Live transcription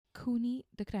Khuni,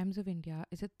 The Crimes of India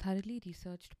is a thoroughly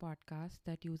researched podcast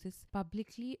that uses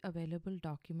publicly available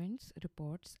documents,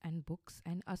 reports, and books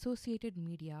and associated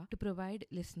media to provide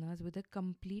listeners with a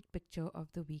complete picture of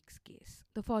the week's case.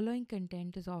 The following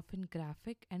content is often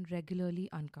graphic and regularly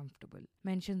uncomfortable.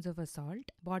 Mentions of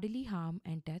assault, bodily harm,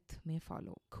 and death may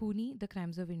follow. Khuni, The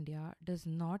Crimes of India does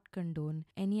not condone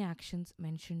any actions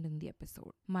mentioned in the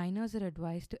episode. Minors are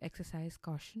advised to exercise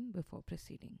caution before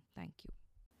proceeding. Thank you.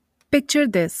 Picture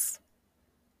this: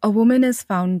 a woman is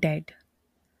found dead.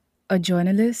 A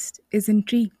journalist is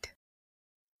intrigued.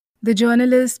 The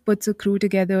journalist puts a crew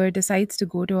together, decides to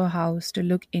go to her house to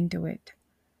look into it.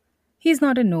 He's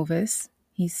not a novice.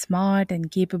 He's smart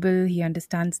and capable. He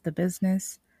understands the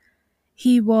business.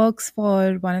 He works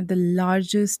for one of the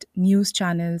largest news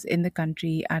channels in the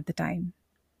country at the time.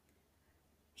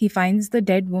 He finds the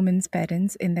dead woman's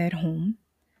parents in their home,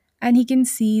 and he can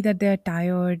see that they're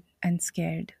tired and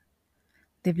scared.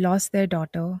 They've lost their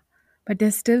daughter, but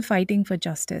they're still fighting for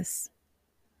justice.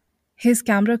 His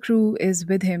camera crew is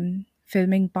with him,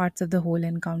 filming parts of the whole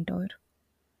encounter.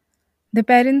 The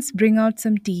parents bring out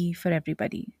some tea for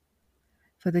everybody.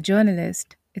 For the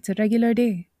journalist, it's a regular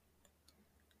day.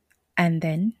 And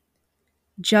then,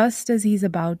 just as he's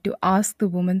about to ask the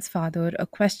woman's father a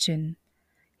question,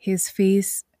 his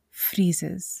face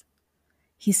freezes.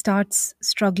 He starts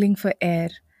struggling for air,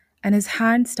 and his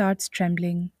hand starts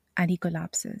trembling, and he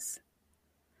collapses.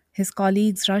 His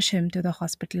colleagues rush him to the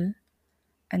hospital,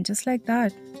 and just like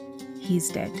that, he's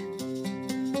dead.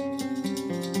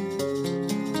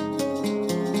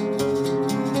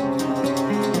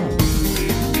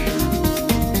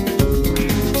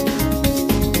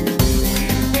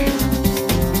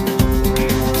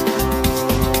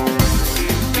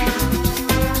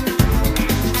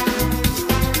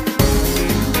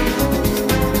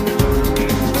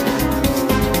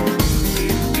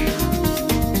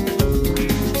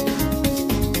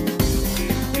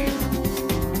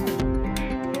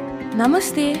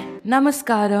 Namaste,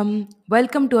 Namaskaram.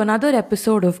 Welcome to another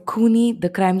episode of Khuni, The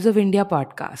Crimes of India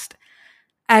podcast.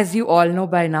 As you all know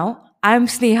by now, I'm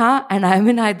Sneha and I'm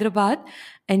in Hyderabad,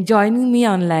 and joining me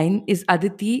online is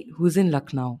Aditi, who's in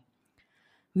Lucknow.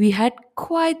 We had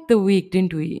quite the week,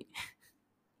 didn't we?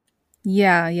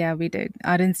 Yeah, we did.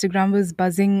 Our Instagram was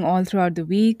buzzing all throughout the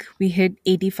week. We hit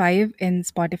 85 in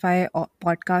Spotify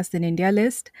podcast in India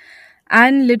list,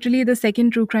 and literally the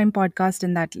second true crime podcast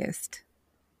in that list.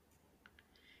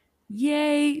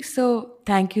 Yay! So,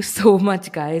 thank you so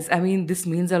much, guys. I mean, this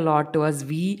means a lot to us.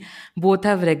 We both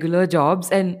have regular jobs,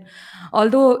 and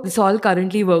although it's all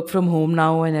currently work from home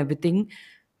now and everything,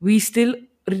 we still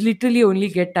literally only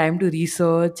get time to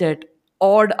research at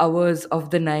odd hours of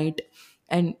the night.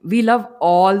 And we love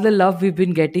all the love we've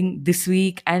been getting this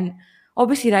week. And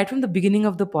obviously, right from the beginning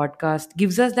of the podcast,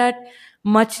 gives us that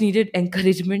much needed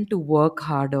encouragement to work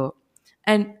harder.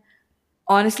 And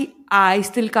honestly, I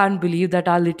still can't believe that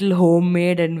our little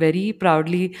homemade and very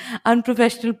proudly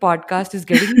unprofessional podcast is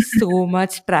getting so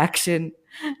much traction.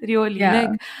 Really, Yeah.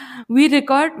 like we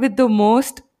record with the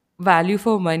most value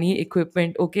for money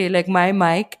equipment. Okay, like my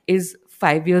mic is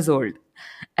 5 years old,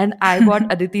 and I bought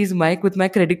Aditi's mic with my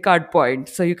credit card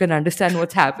points, so you can understand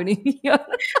what's happening here.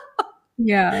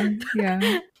 Yeah.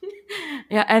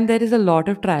 Yeah, and there is a lot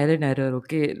of trial and error.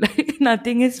 Okay, like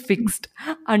nothing is fixed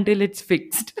until it's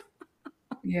fixed.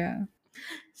 Yeah.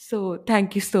 So,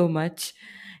 thank you so much.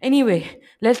 Anyway,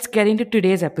 let's get into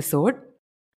today's episode.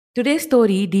 Today's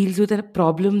story deals with a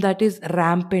problem that is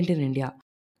rampant in India: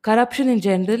 corruption in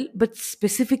general, but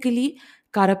specifically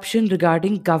corruption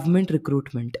regarding government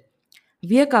recruitment.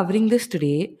 We are covering this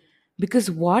today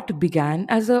because what began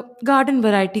as a garden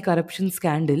variety corruption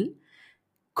scandal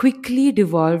quickly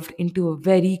devolved into a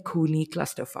very Cooney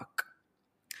clusterfuck.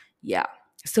 Yeah.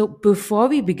 So before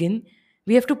we begin,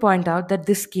 we have to point out that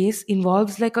this case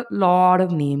involves like a lot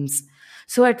of names.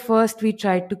 So at first we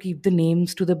tried to keep the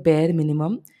names to the bare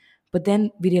minimum, but then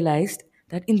we realized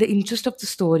that in the interest of the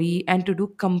story and to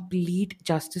do complete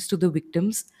justice to the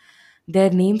victims, their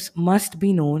names must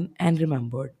be known and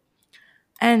remembered.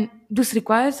 And this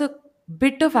requires a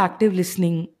bit of active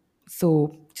listening,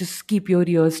 so just keep your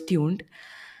ears tuned.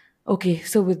 Okay,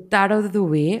 so with that out of the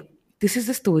way, this is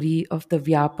the story of the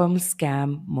Vyapam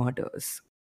scam murders.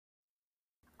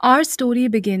 Our story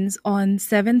begins on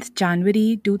 7th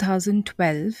January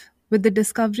 2012 with the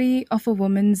discovery of a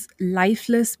woman's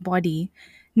lifeless body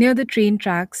near the train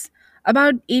tracks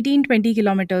about 18-20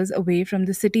 kilometers away from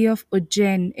the city of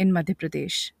Ujjain in Madhya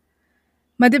Pradesh.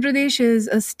 Madhya Pradesh is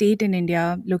a state in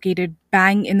India located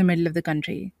bang in the middle of the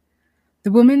country.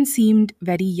 The woman seemed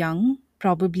very young,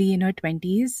 probably in her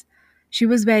 20s. She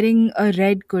was wearing a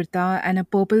red kurta and a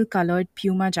purple colored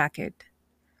puma jacket.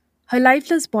 Her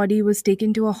lifeless body was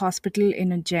taken to a hospital in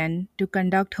Ujjain to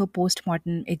conduct her post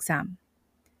mortem exam.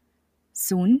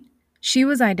 Soon, she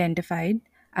was identified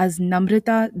as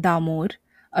Namrata Damor,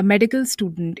 a medical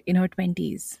student in her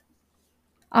 20s.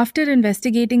 After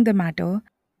investigating the matter,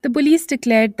 the police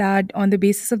declared that on the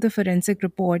basis of the forensic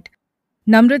report,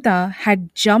 Namrata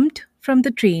had jumped from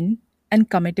the train and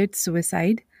committed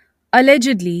suicide,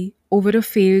 allegedly over a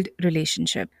failed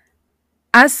relationship.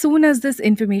 As soon as this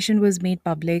information was made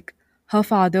public, her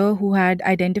father, who had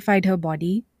identified her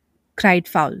body, cried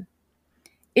foul.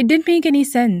 It didn't make any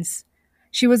sense.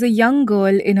 She was a young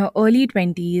girl in her early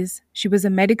 20s. She was a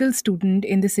medical student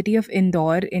in the city of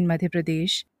Indore in Madhya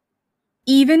Pradesh.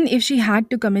 Even if she had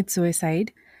to commit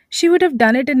suicide, she would have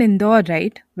done it in Indore,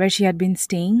 right? Where she had been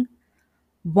staying.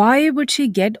 Why would she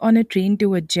get on a train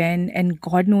to a Jen and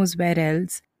God knows where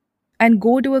else and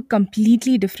go to a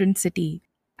completely different city?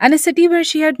 And a city where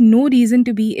she had no reason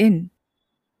to be in.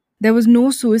 There was no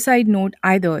suicide note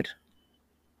either.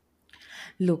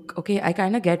 Look, okay, I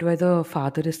kind of get where the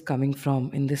father is coming from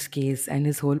in this case, and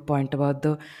his whole point about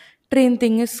the train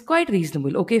thing is quite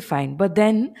reasonable. Okay, fine. But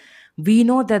then we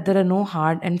know that there are no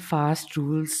hard and fast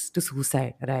rules to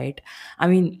suicide, right? I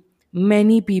mean,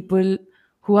 many people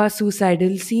who are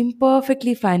suicidal seem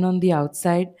perfectly fine on the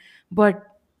outside, but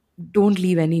don't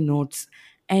leave any notes.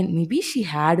 And maybe she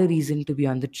had a reason to be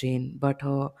on the train, but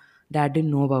her dad didn't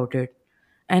know about it.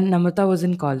 And Namrata was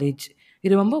in college.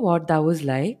 You remember what that was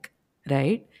like,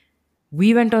 right?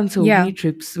 We went on so Yeah, many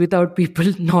trips without people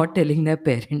not telling their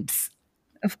parents.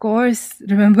 of course.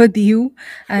 Remember you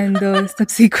and the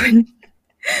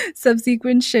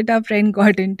subsequent shit our friend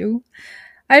got into.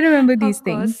 I remember these Of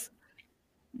things. course.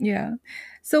 Yeah.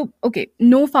 So, okay,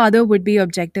 no father would be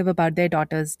objective about their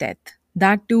daughter's death,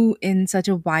 that too in such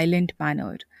a violent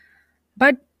manner.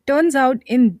 But turns out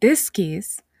in this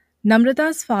case,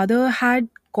 Namrata's father had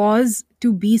cause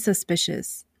to be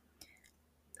suspicious.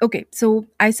 Okay, so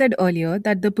I said earlier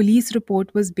that the police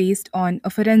report was based on a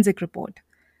forensic report.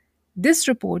 This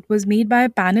report was made by a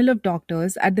panel of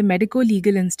doctors at the Medico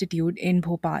Legal Institute in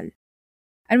Bhopal.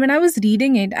 And when I was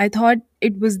reading it, I thought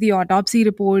it was the autopsy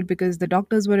report because the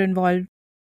doctors were involved.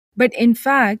 But in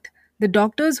fact, the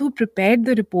doctors who prepared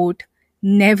the report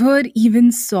never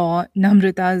even saw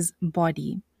Namrata's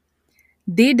body.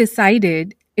 They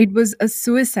decided it was a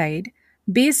suicide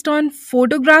based on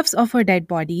photographs of her dead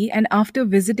body and after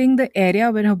visiting the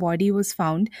area where her body was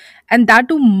found, and that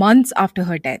too months after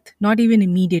her death, not even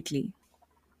immediately.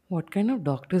 What kind of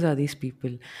doctors are these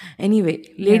people? Anyway,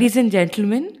 Yeah. ladies and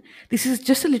gentlemen, this is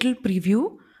just a little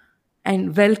preview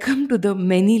and welcome to the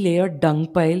many layered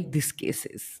dung pile this case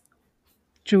is.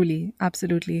 Truly,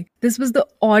 absolutely. This was the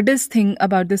oddest thing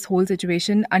about this whole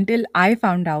situation until I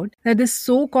found out that this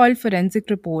so called forensic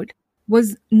report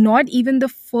was not even the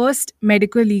first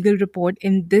medical legal report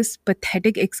in this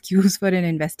pathetic excuse for an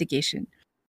investigation.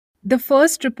 The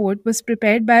first report was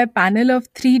prepared by a panel of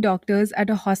three doctors at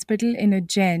a hospital in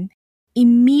Ujjain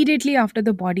immediately after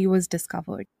the body was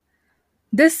discovered.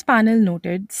 This panel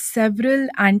noted several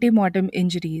antemortem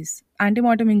injuries.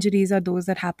 Antemortem injuries are those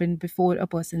that happen before a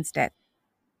person's death.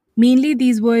 Mainly,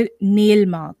 these were nail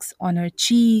marks on her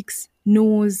cheeks,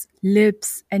 nose,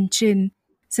 lips, and chin,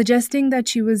 suggesting that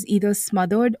she was either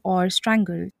smothered or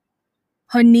strangled.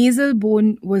 Her nasal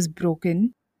bone was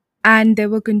broken, and there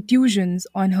were contusions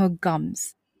on her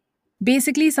gums.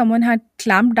 Basically, someone had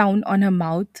clamped down on her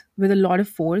mouth with a lot of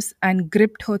force and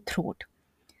gripped her throat.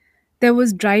 There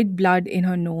was dried blood in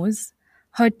her nose.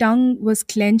 Her tongue was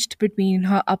clenched between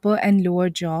her upper and lower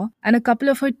jaw, and a couple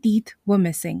of her teeth were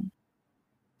missing.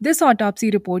 This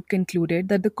autopsy report concluded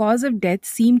that the cause of death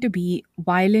seemed to be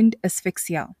violent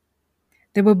asphyxia.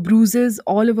 There were bruises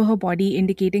all over her body,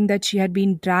 indicating that she had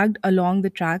been dragged along the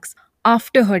tracks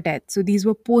after her death. So these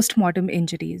were post mortem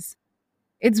injuries.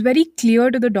 It's very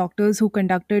clear to the doctors who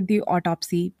conducted the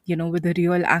autopsy, with the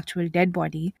real actual dead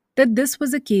body, that this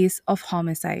was a case of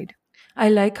homicide. I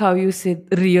like how you said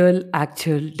real,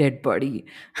 actual dead body.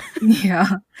 Yeah.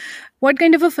 What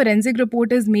kind of a forensic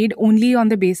report is made only on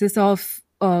the basis of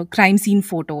crime scene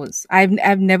photos?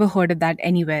 I've never heard of that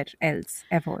anywhere else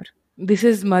ever. This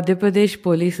is Madhya Pradesh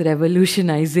police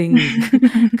revolutionizing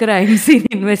crime scene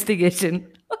investigation.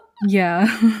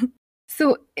 Yeah.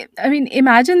 So, I mean,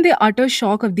 imagine the utter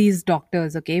shock of these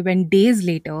doctors, okay, when days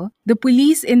later, the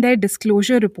police in their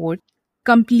disclosure report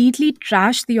completely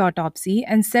trashed the autopsy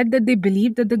and said that they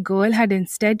believed that the girl had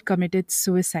instead committed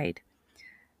suicide.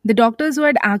 The doctors who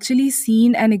had actually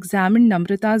seen and examined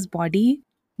Namrata's body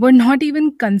were not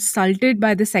even consulted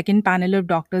by the second panel of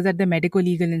doctors at the Medico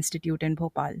Legal Institute in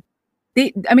Bhopal.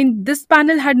 This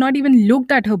panel had not even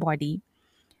looked at her body.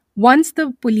 Once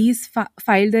the police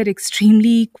filed their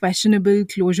extremely questionable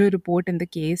closure report in the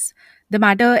case, the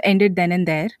matter ended then and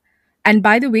there. And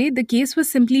by the way, the case was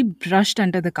simply brushed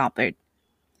under the carpet.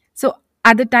 So,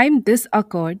 at the time this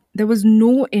occurred, there was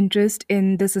no interest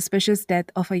in the suspicious death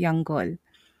of a young girl.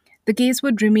 The case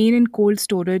would remain in cold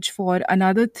storage for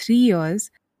another 3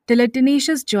 years till a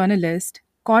tenacious journalist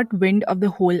caught wind of the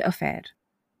whole affair.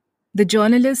 The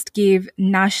journalist gave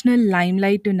national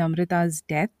limelight to Namrata's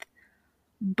death,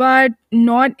 but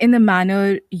not in the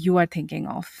manner you are thinking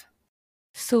of.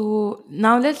 So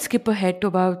now let's skip ahead to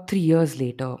about 3 years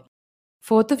later,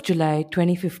 4th of July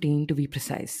 2015 to be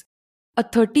precise. A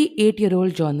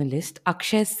 38-year-old journalist,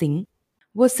 Akshay Singh,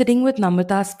 was sitting with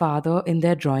Namrata's father in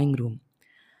their drawing room.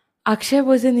 Akshay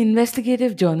was an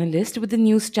investigative journalist with the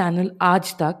news channel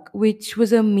Aaj Tak, which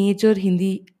was a major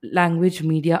Hindi language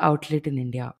media outlet in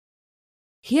India.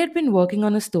 He had been working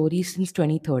on a story since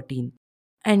 2013,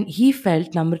 and he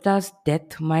felt Namrata's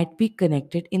death might be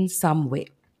connected in some way.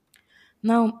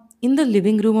 Now, in the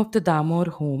living room of the Damor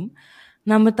home,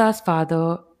 Namrata's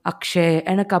father, Akshay,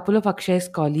 and a couple of Akshay's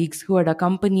colleagues who had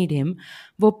accompanied him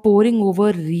were poring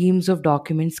over reams of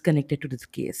documents connected to this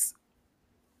case.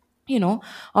 You know,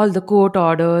 all the court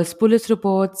orders, police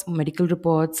reports, medical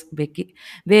reports,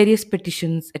 various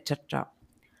petitions, etc.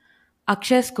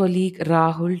 Akshay's colleague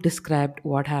Rahul described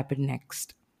what happened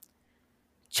next.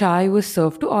 Chai was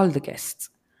served to all the guests.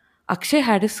 Akshay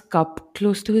had his cup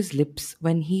close to his lips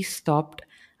when he stopped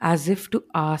as if to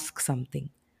ask something.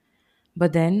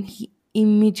 But then he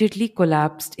immediately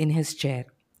collapsed in his chair.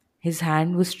 His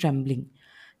hand was trembling.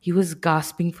 He was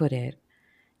gasping for air.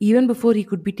 Even before he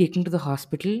could be taken to the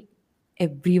hospital,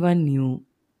 everyone knew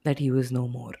that he was no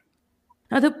more.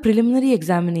 Now, the preliminary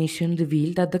examination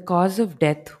revealed that the cause of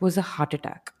death was a heart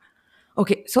attack.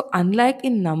 Okay, so unlike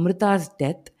in Namrata's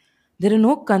death, there are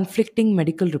no conflicting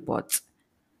medical reports.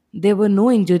 There were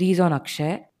no injuries on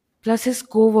Akshay, plus his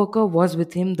co worker was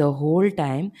with him the whole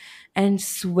time and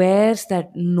swears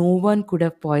that no one could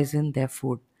have poisoned their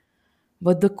food.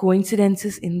 But the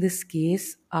coincidences in this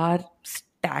case are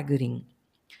staggering.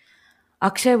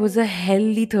 Akshay was a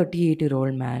healthy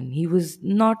 38-year-old man. He was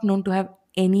not known to have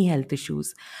any health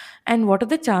issues. And what are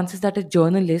the chances that a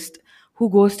journalist who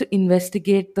goes to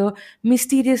investigate the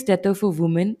mysterious death of a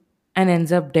woman and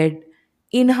ends up dead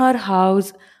in her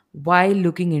house while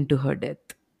looking into her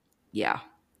death? Yeah.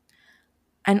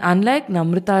 And unlike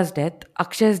Namrata's death,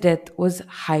 Akshay's death was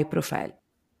high profile.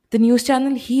 The news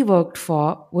channel he worked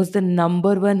for was the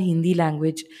number one Hindi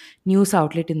language news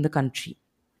outlet in the country.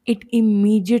 It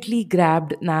immediately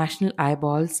grabbed national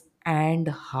eyeballs, and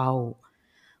how?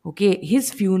 Okay,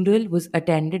 his funeral was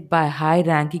attended by high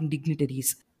ranking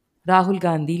dignitaries. Rahul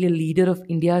Gandhi, the leader of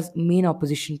India's main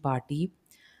opposition party,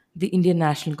 the Indian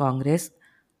National Congress,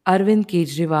 Arvind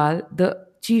Kejriwal, the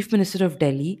Chief Minister of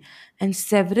Delhi, and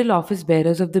several office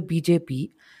bearers of the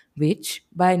BJP, which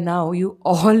by now you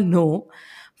all know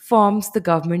forms the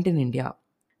government in India.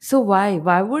 So why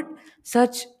would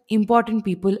such important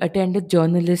people attend a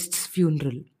journalist's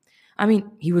funeral? I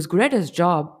mean, he was good at his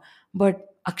job, but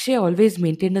Akshay always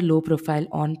maintained a low profile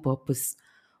on purpose.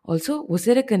 Also, was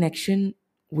there a connection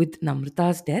with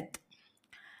Namrata's death?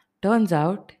 Turns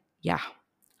out, yeah,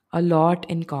 a lot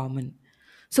in common.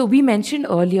 So we mentioned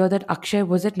earlier that Akshay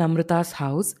was at Namrata's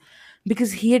house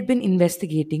because he had been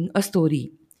investigating a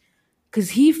story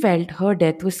because he felt her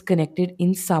death was connected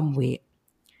in some way.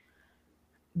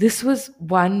 This was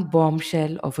one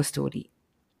bombshell of a story.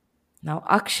 Now,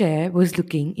 Akshay was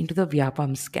looking into the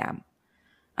Vyapam scam.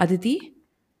 Aditi,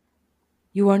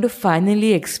 you want to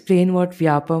finally explain what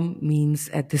Vyapam means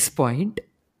at this point?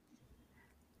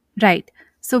 Right.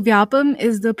 So, Vyapam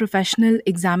is the professional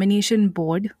examination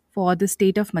board for the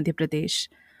state of Madhya Pradesh.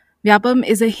 Vyapam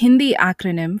is a Hindi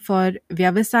acronym for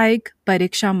Vyavasayik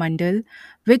Pariksha Mandal,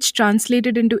 which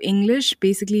translated into English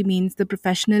basically means the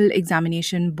Professional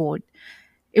Examination Board.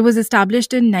 It was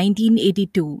established in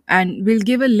 1982, and we'll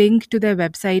give a link to their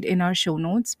website in our show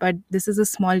notes, but this is a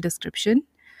small description.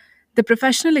 The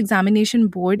Professional Examination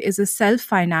Board is a self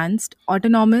financed,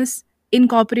 autonomous,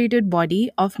 incorporated body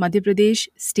of Madhya Pradesh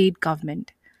state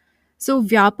government. So,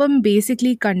 Vyapam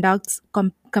basically conducts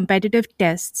competitive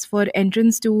tests for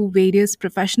entrance to various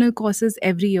professional courses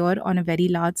every year on a very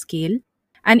large scale.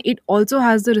 And it also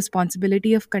has the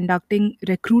responsibility of conducting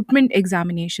recruitment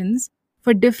examinations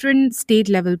for different state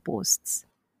level posts.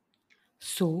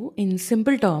 So, in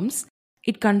simple terms,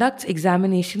 it conducts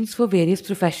examinations for various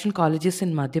professional colleges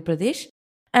in Madhya Pradesh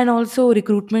and also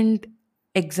recruitment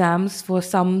exams for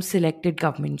some selected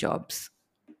government jobs.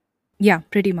 Yeah,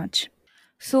 pretty much.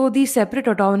 So, these separate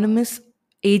autonomous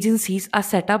agencies are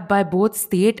set up by both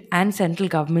state and central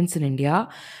governments in India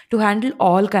to handle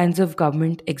all kinds of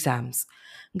government exams.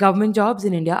 Government jobs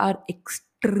in India are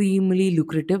extremely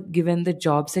lucrative given the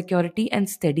job security and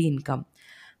steady income.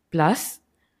 Plus,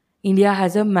 India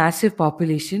has a massive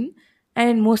population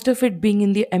and most of it being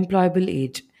in the employable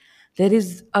age. There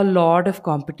is a lot of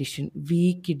competition.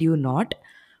 We kid you not.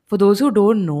 For those who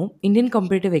don't know, Indian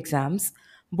competitive exams,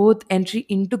 both entry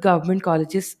into government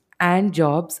colleges and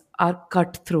jobs, are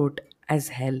cutthroat as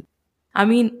hell. I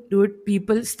mean, dude,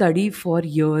 people study for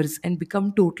years and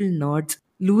become total nerds,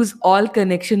 lose all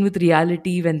connection with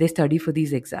reality when they study for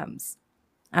these exams.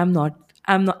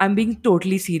 I'm being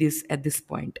totally serious at this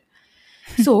point.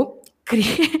 So,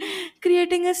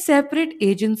 creating a separate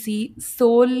agency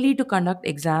solely to conduct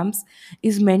exams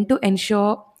is meant to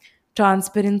ensure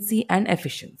transparency and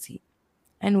efficiency.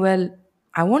 And well,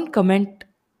 I won't comment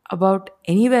about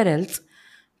anywhere else,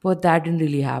 but that didn't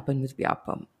really happen with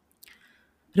Vyapam.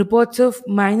 Reports of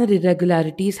minor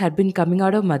irregularities had been coming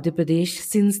out of Madhya Pradesh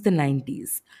since the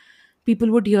 90s.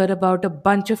 People would hear about a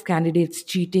bunch of candidates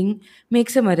cheating, make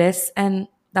some arrests, and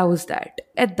that was that.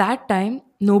 At that time,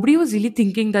 nobody was really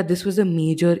thinking that this was a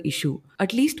major issue,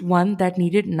 at least one that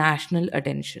needed national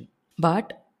attention.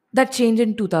 But that changed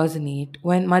in 2008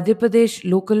 when Madhya Pradesh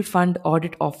Local Fund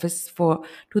Audit Office for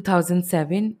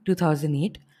 2007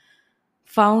 2008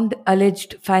 found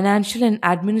alleged financial and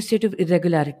administrative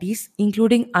irregularities,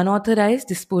 including unauthorized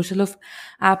disposal of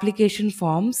application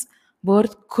forms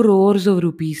worth crores of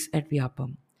rupees at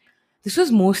Vyapam. This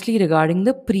was mostly regarding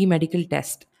the pre medical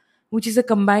test, which is a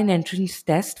combined entrance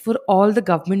test for all the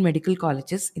government medical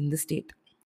colleges in the state.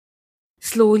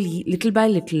 Slowly, little by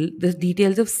little, the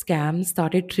details of scams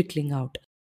started trickling out.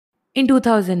 In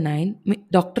 2009,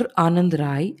 Dr. Anand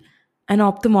Rai, an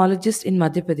ophthalmologist in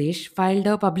Madhya Pradesh, filed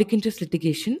a public interest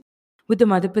litigation with the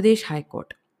Madhya Pradesh High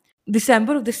Court.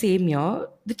 December of the same year,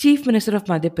 the Chief Minister of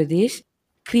Madhya Pradesh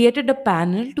created a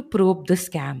panel to probe the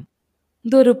scam.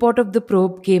 The report of the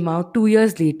probe came out 2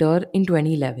 years later in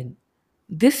 2011.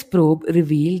 This probe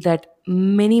revealed that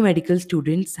many medical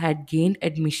students had gained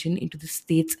admission into the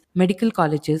state's medical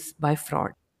colleges by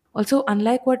fraud. Also,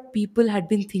 unlike what people had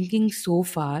been thinking so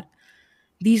far,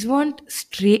 these weren't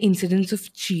stray incidents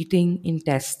of cheating in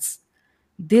tests.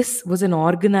 This was an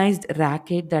organized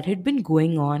racket that had been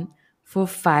going on for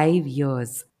 5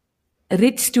 years.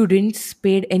 Rich students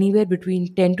paid anywhere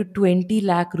between 10 to 20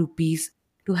 lakh rupees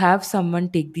to have someone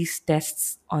take these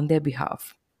tests on their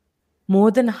behalf. More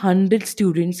than 100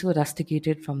 students were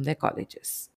rusticated from their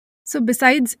colleges. So,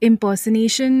 besides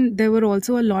impersonation, there were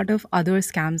also a lot of other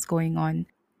scams going on.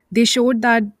 They showed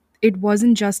that it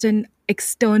wasn't just an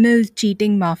external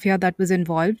cheating mafia that was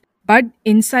involved, but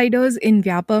insiders in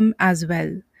Vyapam as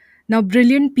well. Now,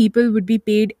 brilliant people would be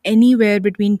paid anywhere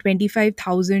between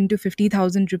 25,000 to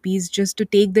 50,000 rupees just to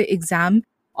take the exam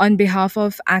on behalf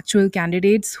of actual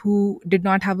candidates who did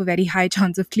not have a very high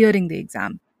chance of clearing the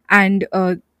exam. And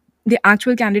the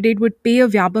actual candidate would pay a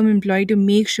Vyapam employee to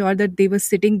make sure that they were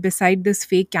sitting beside this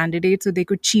fake candidate so they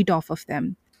could cheat off of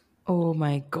them. Oh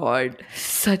my god,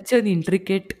 such an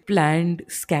intricate planned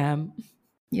scam.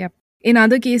 Yep. In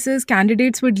other cases,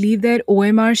 candidates would leave their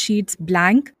OMR sheets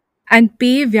blank and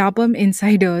pay Vyapam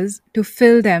insiders to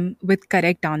fill them with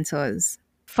correct answers.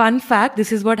 Fun fact,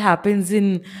 this is what happens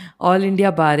in All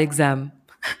India Bar exam.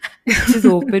 This is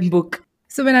open book.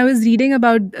 So when I was reading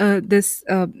about this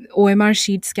OMR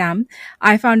sheet scam,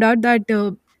 I found out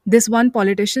that this one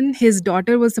politician, his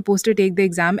daughter was supposed to take the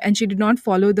exam and she did not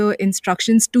follow the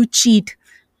instructions to cheat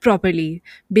properly.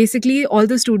 Basically, all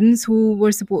the students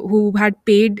who had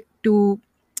paid to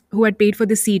who had paid for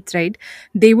the seats, right?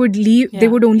 They Yeah.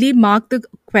 would only mark the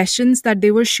questions that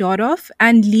they were sure of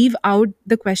and leave out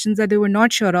the questions that they were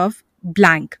not sure of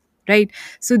blank, right?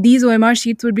 So these OMR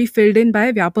sheets would be filled in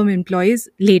by Vyapam employees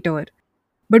later,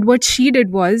 but what she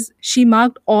did was she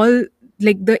marked all,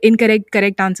 like, the incorrect,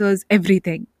 correct answers,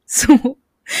 everything. So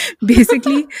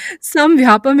basically, some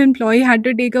Vyapam employee had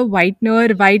to take a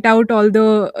whitener, white out all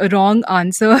the wrong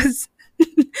answers,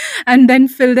 and then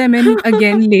fill them in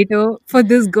again later for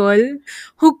this girl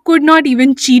who could not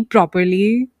even cheat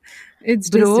properly. It's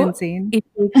just Bro, insane. it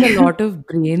takes a lot of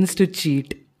brains to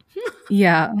cheat.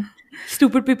 Yeah.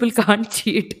 Stupid people can't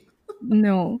cheat.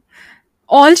 No.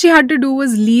 All she had to do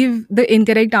was leave the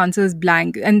incorrect answers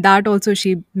blank, and that also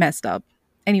she messed up.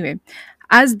 Anyway,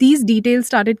 as these details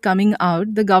started coming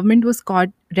out, the government was caught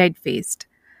red faced.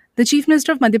 The Chief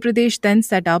Minister of Madhya Pradesh then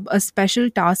set up a Special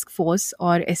Task Force,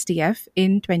 or STF,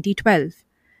 in 2012.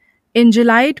 In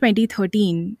July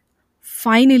 2013,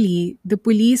 finally, the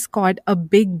police caught a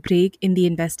big break in the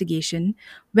investigation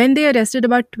when they arrested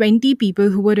about 20 people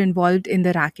who were involved in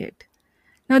the racket.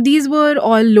 Now, these were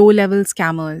all low level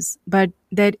scammers, but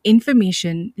their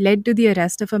information led to the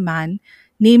arrest of a man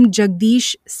named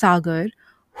Jagdish Sagar,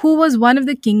 who was one of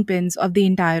the kingpins of the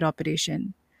entire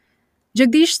operation.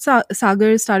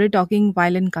 Sagar started talking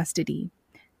while in custody.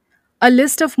 A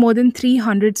list of more than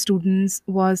 300 students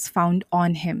was found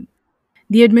on him.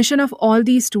 The admission of all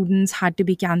these students had to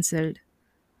be cancelled.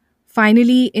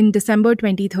 Finally, in December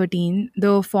 2013,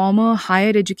 the former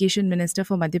higher education minister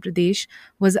for Madhya Pradesh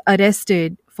was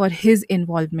arrested for his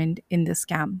involvement in the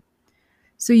scam.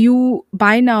 So, you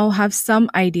by now have some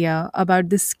idea about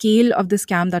the scale of the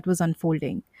scam that was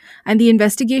unfolding. And the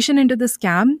investigation into the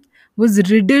scam was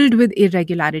riddled with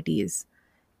irregularities.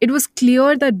 It was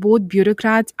clear that both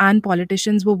bureaucrats and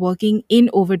politicians were working in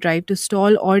overdrive to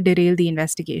stall or derail the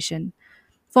investigation.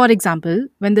 For example,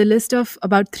 when the list of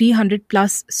about 300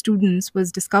 plus students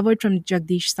was discovered from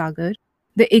Jagdish Sagar,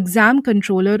 the exam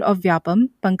controller of Vyapam,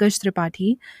 Pankaj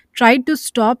Tripathi, tried to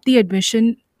stop the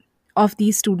admission of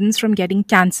these students from getting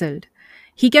cancelled.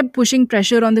 He kept pushing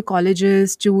pressure on the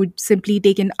colleges to simply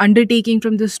take an undertaking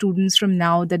from the students from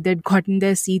now that they'd gotten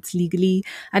their seats legally,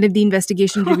 and if the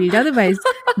investigation revealed otherwise,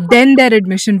 then their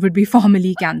admission would be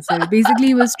formally cancelled. Basically,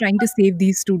 he was trying to save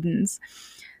these students.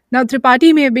 Now,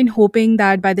 Tripathi may have been hoping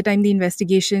that by the time the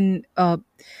investigation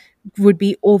would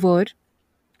be over,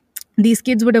 these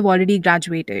kids would have already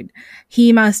graduated.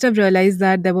 He must have realized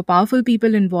that there were powerful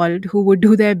people involved who would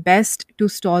do their best to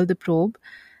stall the probe.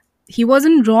 He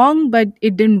wasn't wrong, but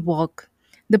it didn't work.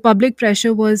 The public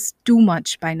pressure was too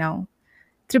much by now.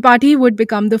 Tripathi would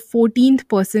become the 14th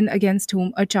person against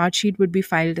whom a charge sheet would be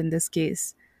filed in this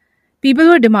case. People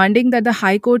were demanding that the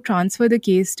High Court transfer the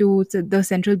case to the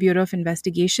Central Bureau of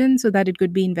Investigation so that it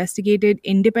could be investigated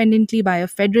independently by a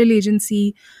federal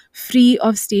agency free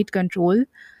of state control.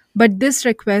 But this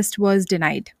request was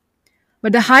denied.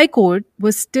 But the High Court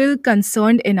was still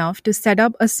concerned enough to set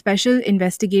up a special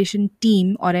investigation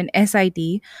team or an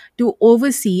SIT to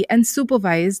oversee and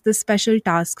supervise the Special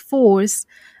Task Force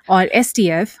or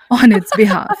STF on its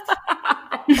behalf.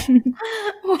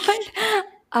 What?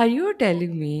 Are you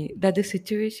telling me that the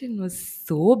situation was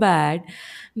so bad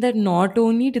that not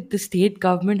only did the state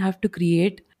government have to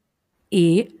create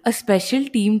a special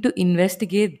team to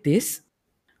investigate this,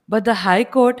 but the High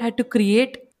Court had to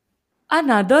create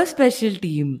another special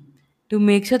team to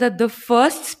make sure that the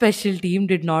first special team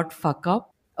did not fuck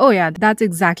up? Oh, yeah, that's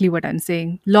exactly what I'm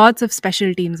saying. Lots of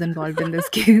special teams involved in this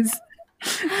case.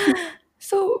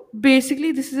 So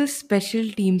basically, this is a special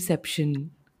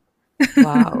teamception.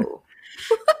 Wow.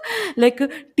 Like a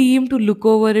team to look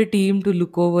over a team to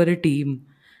look over a team.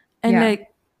 And Yeah. like,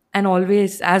 and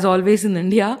always, as always in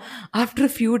India, after a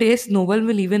few days, no one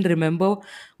will even remember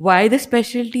why the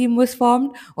special team was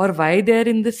formed or why they're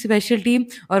in the special team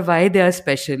or why they are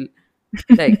special.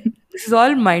 Like, this is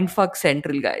all mindfuck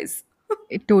central, guys.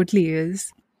 It totally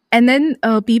is. And then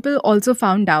people also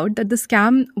found out that the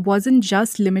scam wasn't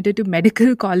just limited to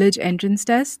medical college entrance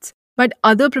tests, but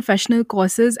other professional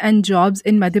courses and jobs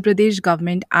in Madhya Pradesh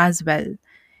government as well.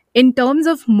 In terms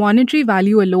of monetary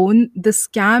value alone, the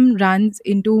scam runs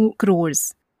into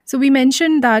crores. So we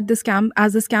mentioned that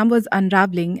as the scam was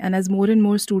unraveling and as more and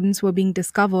more students were being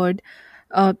discovered,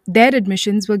 their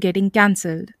admissions were getting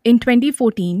cancelled. In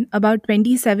 2014, about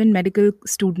 27 medical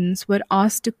students were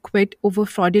asked to quit over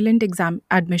fraudulent exam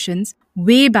admissions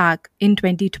way back in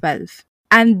 2012.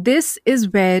 And this is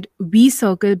where we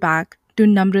circle back to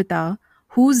Namrata,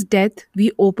 whose death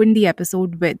we opened the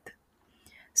episode with.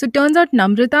 So turns out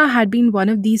Namrata had been one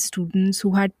of these students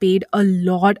who had paid a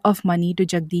lot of money to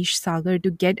Jagdish Sagar to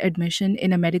get admission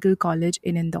in a medical college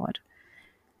in Indore.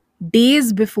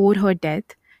 Days before her death,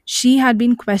 she had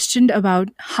been questioned about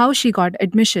how she got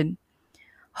admission.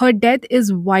 Her death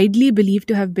is widely believed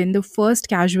to have been the first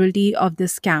casualty of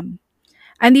this scam.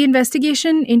 And the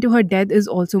investigation into her death is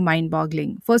also mind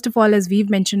boggling. First of all, as we've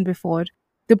mentioned before,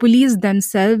 the police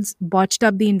themselves botched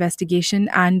up the investigation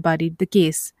and buried the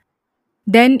case.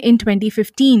 Then in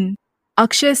 2015,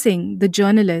 Akshay Singh, the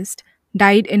journalist,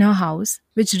 died in her house,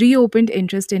 which reopened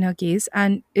interest in her case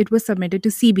and it was submitted to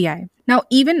CBI. Now,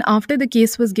 even after the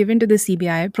case was given to the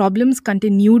CBI, problems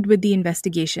continued with the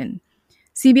investigation.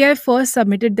 CBI first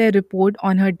submitted their report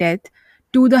on her death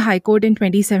to the High Court in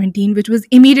 2017, which was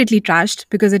immediately trashed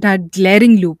because it had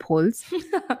glaring loopholes.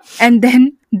 And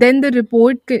then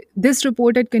this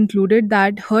report had concluded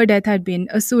that her death had been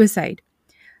a suicide.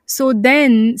 So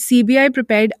then CBI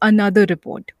prepared another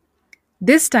report.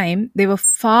 This time, they were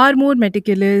far more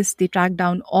meticulous. They tracked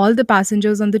down all the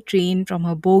passengers on the train from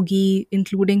her bogie,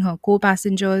 including her co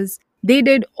passengers. They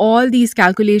did all these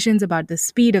calculations about the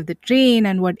speed of the train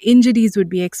and what injuries would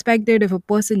be expected if a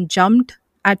person jumped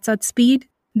at such speed.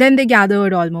 Then they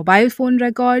gathered all mobile phone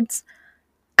records.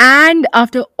 And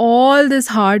after all this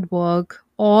hard work,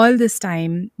 all this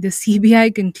time, the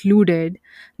CBI concluded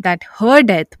that her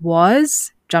death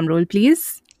was, drumroll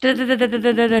please,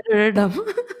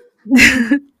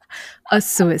 a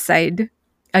suicide.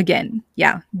 Again,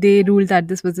 yeah, they ruled that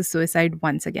this was a suicide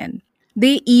once again.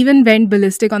 They even went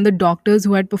ballistic on the doctors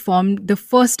who had performed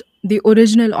the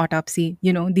original autopsy.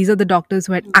 These are the doctors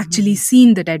who had actually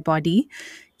seen the dead body.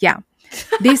 Yeah.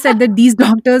 They said that these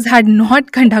doctors had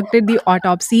not conducted the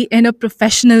autopsy in a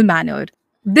professional manner.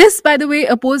 This, by the way,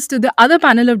 opposed to the other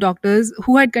panel of doctors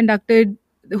who had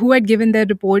given their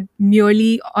report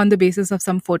merely on the basis of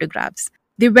some photographs.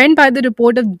 They went by the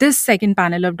report of this second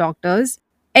panel of doctors.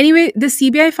 Anyway, the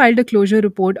CBI filed a closure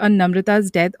report on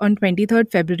Namrata's death on 23rd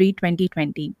February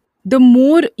 2020. The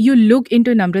more you look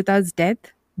into Namrata's death,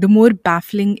 the more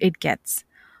baffling it gets.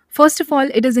 First of all,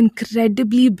 it is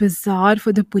incredibly bizarre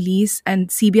for the police and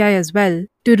CBI as well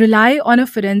to rely on a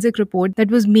forensic report that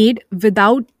was made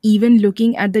without even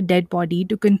looking at the dead body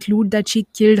to conclude that she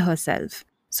killed herself.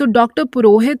 So, Dr.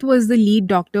 Purohit was the lead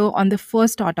doctor on the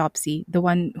first autopsy, the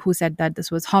one who said that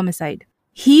this was homicide.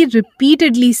 He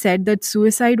repeatedly said that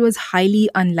suicide was highly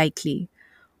unlikely.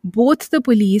 Both the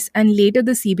police and later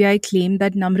the CBI claimed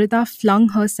that Namrata flung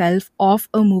herself off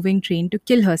a moving train to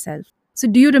kill herself. So,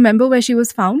 do you remember where she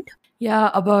was found? Yeah,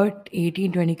 about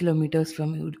 18-20 kilometers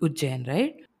from Ujjain,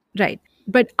 right? Right.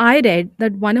 But I read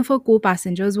that one of her co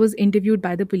passengers was interviewed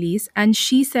by the police, and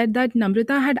she said that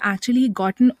Namrata had actually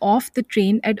gotten off the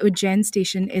train at Ujjain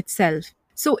station itself.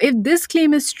 So, if this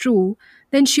claim is true,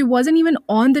 then she wasn't even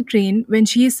on the train when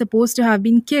she is supposed to have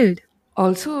been killed.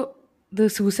 Also, the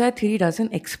suicide theory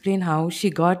doesn't explain how she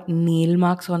got nail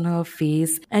marks on her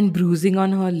face and bruising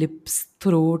on her lips,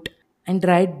 throat, and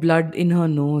dried blood in her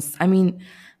nose. I mean,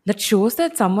 that shows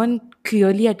that someone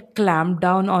clearly had clamped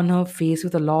down on her face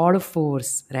with a lot of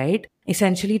force, right?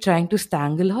 Essentially trying to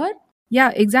strangle her.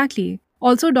 Yeah, exactly.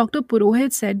 Also, Dr.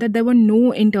 Purohit said that there were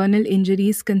no internal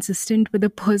injuries consistent with a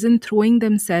person throwing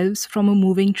themselves from a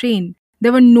moving train.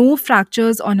 There were no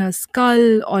fractures on her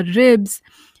skull or ribs.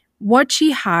 What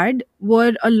she had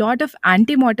were a lot of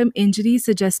antemortem injuries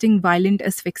suggesting violent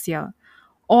asphyxia.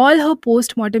 All her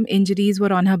post mortem injuries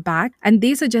were on her back, and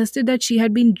they suggested that she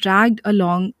had been dragged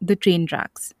along the train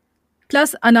tracks.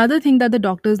 Plus, another thing that the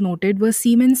doctors noted was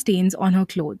semen stains on her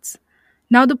clothes.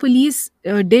 Now, the police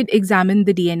did examine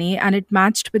the DNA and it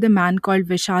matched with a man called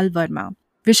Vishal Verma.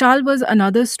 Vishal was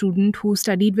another student who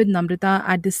studied with Namrata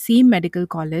at the same medical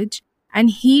college, and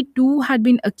he too had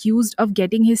been accused of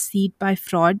getting his seat by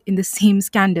fraud in the same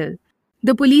scandal.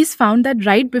 The police found that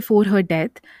right before her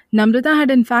death, Namrata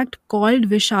had in fact called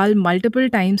Vishal multiple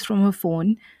times from her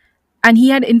phone, and he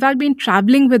had in fact been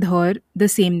traveling with her the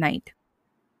same night.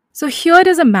 So here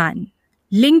is a man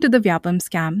linked to the Vyapam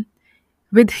scam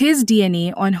with his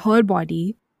DNA on her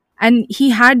body, and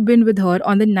he had been with her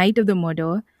on the night of the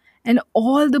murder. And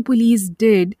all the police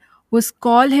did was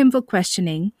call him for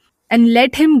questioning and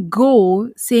let him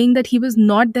go, saying that he was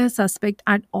not their suspect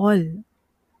at all.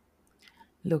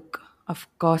 Look, of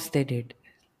course they did.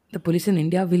 The police in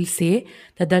India will say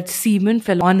that that semen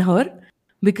fell on her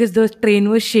because the train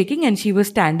was shaking and she was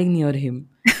standing near him.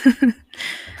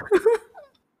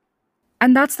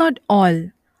 And that's not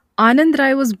all. Anand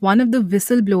Rai was one of the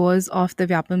whistleblowers of the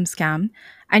Vyapam scam,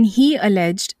 and he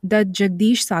alleged that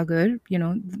Jagdish Sagar,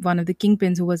 one of the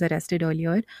kingpins who was arrested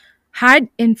earlier, had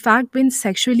in fact been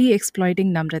sexually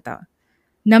exploiting Namrata.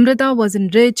 Namrata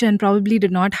wasn't rich and probably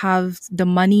did not have the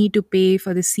money to pay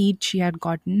for the seat she had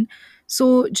gotten,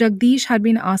 so Jagdish had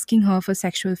been asking her for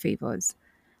sexual favors.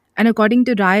 And according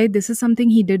to Rai, this is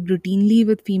something he did routinely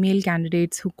with female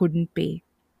candidates who couldn't pay.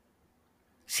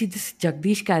 See, this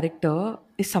Jagdish character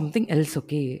is something else,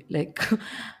 okay? Like,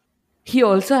 he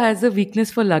also has a weakness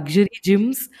for luxury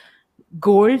gyms,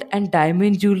 gold and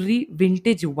diamond jewelry,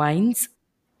 vintage wines,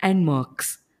 and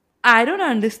mercs. I don't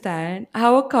understand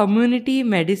how a community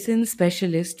medicine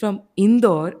specialist from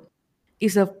Indore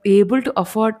is able to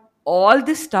afford all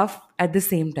this stuff at the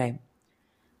same time.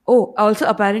 Oh, also,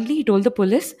 apparently, he told the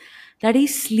police that he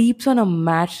sleeps on a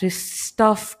mattress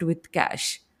stuffed with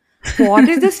cash. What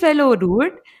is this fellow,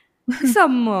 dude?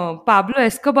 Some Pablo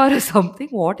Escobar or something?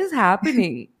 What is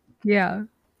happening? Yeah.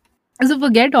 So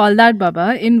forget all that,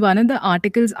 Baba. In one of the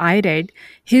articles I read,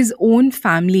 his own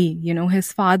family,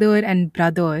 his father and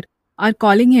brother, are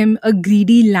calling him a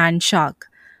greedy land shark.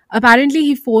 Apparently,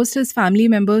 he forced his family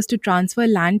members to transfer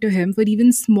land to him for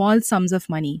even small sums of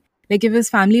money. Like if his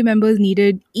family members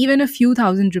needed even a few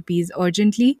thousand rupees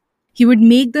urgently, he would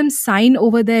make them sign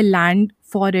over their land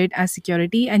for it as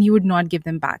security and he would not give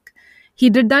them back. He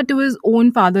did that to his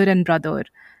own father and brother.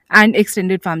 and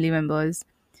extended family members.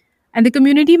 And the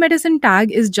community medicine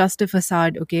tag is just a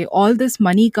facade, okay? All this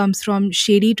money comes from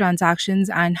shady transactions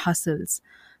and hustles.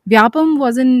 Vyapam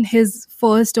wasn't his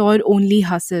first or only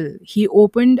hustle. He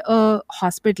opened a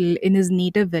hospital in his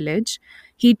native village.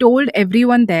 He told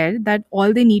everyone there that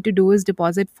all they need to do is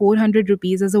deposit 400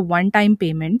 rupees as a one time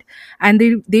payment,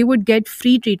 and they would get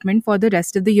free treatment for the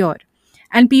rest of the year.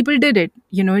 And people did it.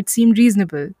 It seemed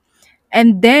reasonable.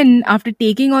 And then, after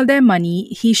taking all their money,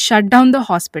 he shut down the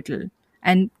hospital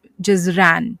and just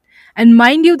ran. And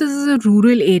mind you, this is a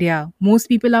rural area. Most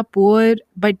people are poor,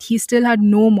 but he still had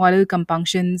no moral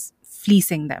compunctions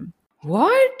fleecing them.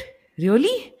 What?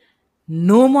 Really?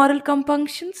 No moral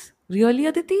compunctions? Really,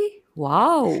 Aditi?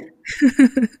 Wow.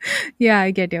 Yeah,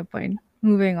 I get your point.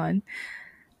 Moving on.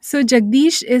 So,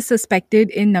 Jagdish is suspected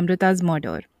in Namrata's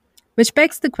murder, which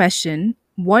begs the question,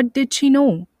 what did she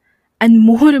know? And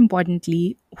more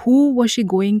importantly, who was she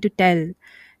going to tell?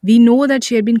 We know that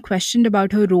she had been questioned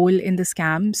about her role in the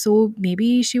scam, so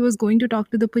maybe she was going to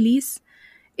talk to the police.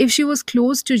 If she was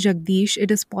close to Jagdish, it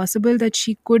is possible that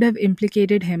she could have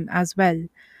implicated him as well.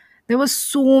 There were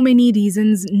so many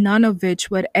reasons, none of which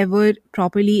were ever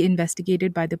properly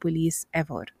investigated by the police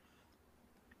ever.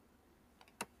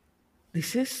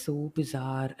 This is so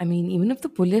bizarre. I mean, even if the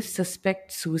police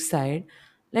suspect suicide,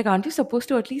 like, aren't you supposed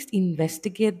to at least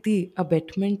investigate the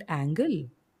abetment angle?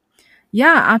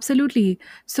 Yeah, absolutely.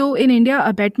 So in India,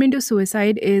 abetment to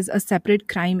suicide is a separate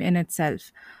crime in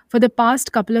itself. For the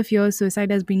past couple of years,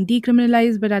 suicide has been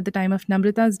decriminalized, but at the time of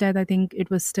Namrata's death, I think it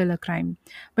was still a crime.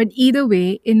 But either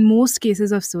way, in most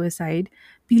cases of suicide,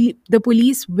 the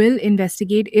police will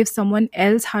investigate if someone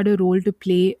else had a role to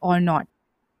play or not.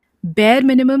 Bare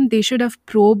minimum, they should have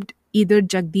probed either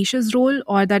Jagdish's role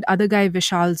or that other guy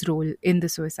Vishal's role in the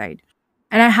suicide.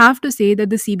 And I have to say that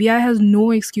the CBI has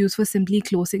no excuse for simply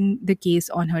closing the case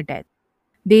on her death.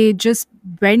 They just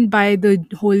went by the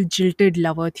whole jilted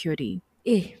lover theory.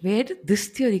 Eh, where did this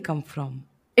theory come from?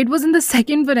 It was in the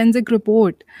second forensic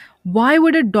report. Why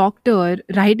would a doctor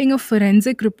writing a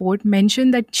forensic report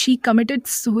mention that she committed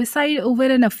suicide over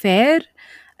an affair?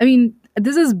 I mean,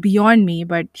 this is beyond me,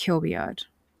 but here we are.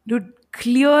 Dude,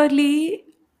 clearly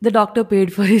the doctor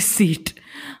paid for his seat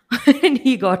and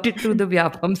he got it through the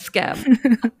Vyapam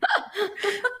scam.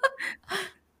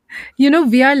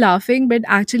 We are laughing, but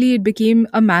actually, it became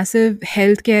a massive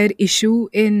healthcare issue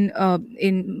in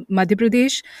Madhya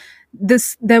Pradesh.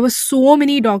 There were so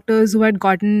many doctors who had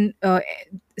gotten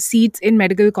seats in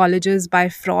medical colleges by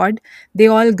fraud. They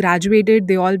all graduated.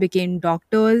 They all became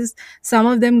doctors. Some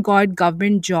of them got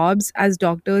government jobs as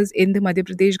doctors in the Madhya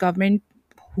Pradesh government.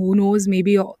 Who knows?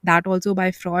 Maybe that also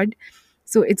by fraud.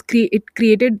 So it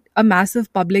created a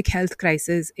massive public health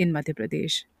crisis in Madhya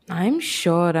Pradesh. I'm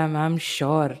sure.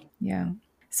 Yeah.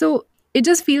 So it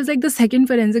just feels like the second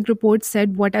forensic report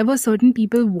said whatever certain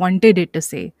people wanted it to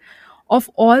say. Of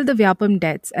all the Vyapam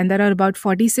deaths, and there are about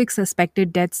 46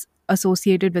 suspected deaths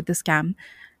associated with the scam,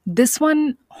 this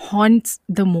one haunts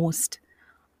the most.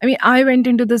 I mean, I went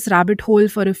into this rabbit hole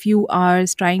for a few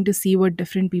hours trying to see what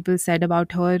different people said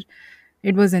about her.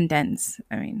 It was intense.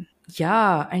 I mean,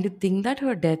 Yeah, and to think that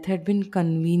her death had been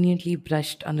conveniently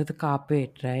brushed under the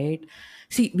carpet, right?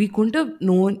 See, we couldn't have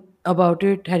known about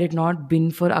it had it not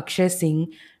been for Akshay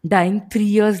Singh dying 3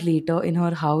 years later in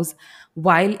her house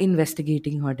while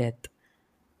investigating her death.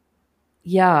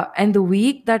 Yeah, and the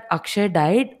week that Akshay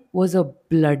died was a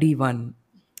bloody one.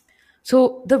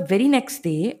 So, the very next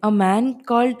day, a man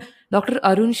called Dr.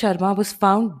 Arun Sharma was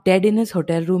found dead in his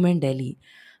hotel room in Delhi.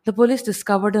 The police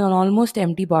discovered an almost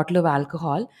empty bottle of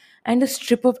alcohol and a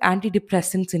strip of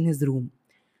antidepressants in his room.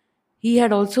 He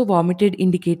had also vomited,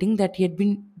 indicating that he had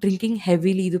been drinking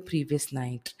heavily the previous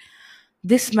night.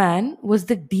 This man was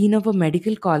the dean of a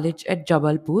medical college at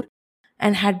Jabalpur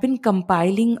and had been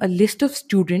compiling a list of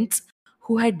students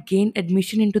who had gained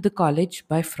admission into the college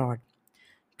by fraud.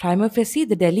 Prima facie,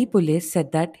 the Delhi police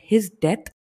said that his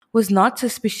death was not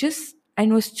suspicious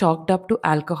and was chalked up to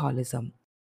alcoholism.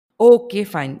 Okay,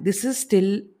 fine. This is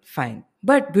still fine.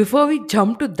 But before we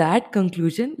jump to that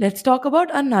conclusion, let's talk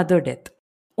about another death.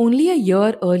 Only a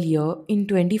year earlier, in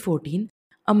 2014,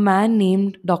 a man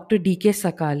named Dr. D.K.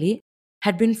 Sakale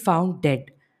had been found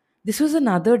dead. This was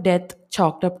another death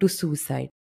chalked up to suicide.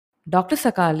 Dr.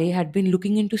 Sakale had been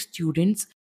looking into students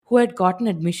who had gotten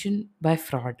admission by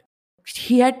fraud.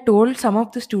 He had told some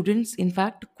of the students, in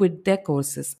fact, to quit their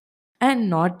courses. And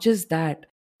not just that,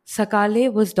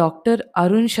 Sakale was Dr.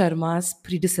 Arun Sharma's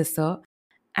predecessor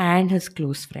and his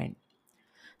close friend.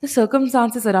 The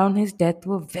circumstances around his death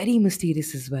were very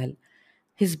mysterious as well.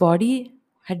 His body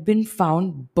had been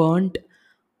found burnt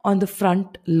on the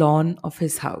front lawn of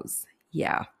his house.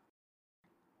 Yeah.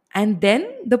 And then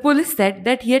the police said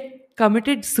that he had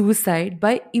committed suicide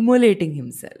by immolating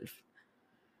himself.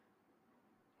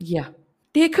 Yeah.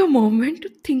 Take a moment to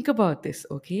think about this,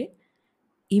 okay?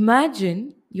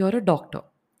 Imagine you're a doctor.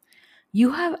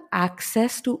 You have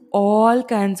access to all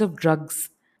kinds of drugs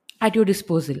at your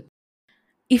disposal.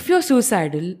 If you're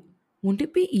suicidal, won't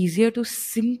it be easier to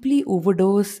simply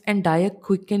overdose and die a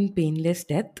quick and painless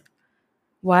death?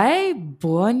 Why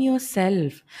burn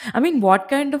yourself? I mean, what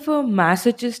kind of a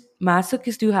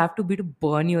masochist do you have to be to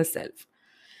burn yourself?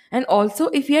 And also,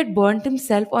 if he had burnt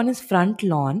himself on his front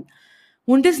lawn,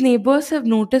 wouldn't his neighbors have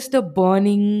noticed a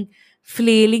burning,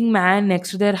 flailing man next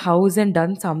to their house and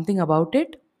done something about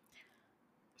it?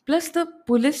 Plus, the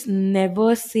police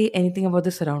never say anything about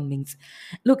the surroundings.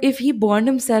 Look, if he burned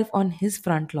himself on his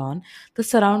front lawn, the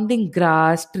surrounding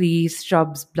grass, trees,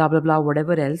 shrubs, blah blah blah,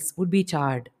 whatever else would be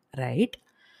charred, right?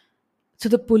 So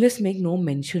the police make no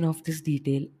mention of this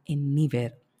detail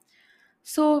anywhere.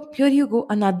 So here you go,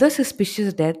 another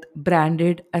suspicious death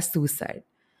branded as suicide.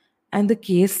 And the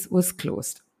case was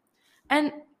closed.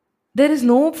 And there is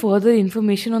no further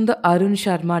information on the Arun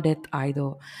Sharma death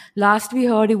either. Last we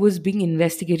heard, he was being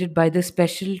investigated by the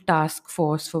Special Task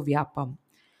Force for Vyapam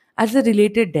as a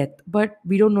related death, but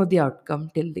we don't know the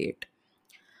outcome till date.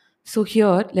 So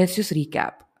here, let's just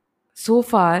recap. So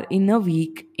far, in a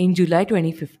week, in July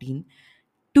 2015,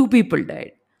 two people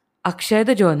died. Akshay,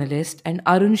 the journalist, and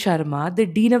Arun Sharma, the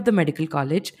dean of the medical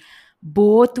college,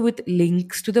 both with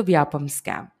links to the Vyapam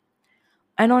scam.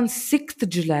 And on 6th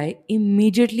July,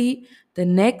 immediately the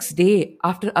next day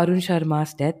after Arun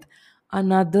Sharma's death,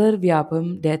 another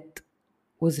Vyapam death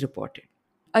was reported.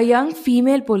 A young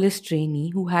female police trainee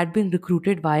who had been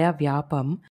recruited via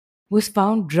Vyapam was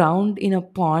found drowned in a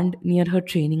pond near her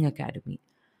training academy.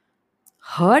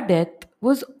 Her death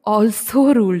was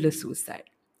also ruled a suicide.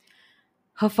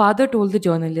 Her father told the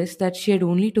journalist that she had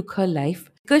only took her life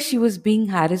because she was being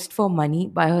harassed for money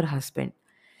by her husband.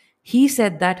 He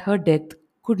said that her death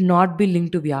could not be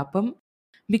linked to Vyapam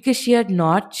because she had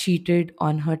not cheated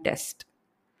on her test.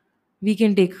 We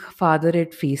can take father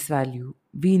at face value.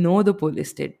 We know the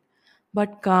police did.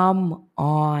 But come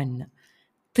on.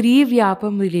 Three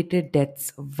Vyapam related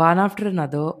deaths, one after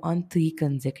another, on three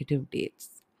consecutive dates.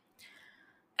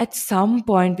 At some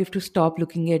point, we have to stop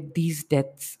looking at these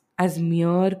deaths as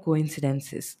mere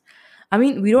coincidences. I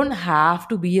mean, we don't have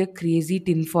to be a crazy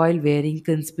tinfoil wearing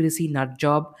conspiracy nut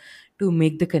job to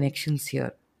make the connections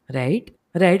here, right?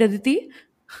 Right, Aditi?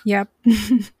 Yep.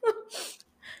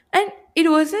 And it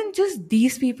wasn't just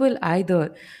these people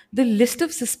either. The list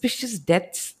of suspicious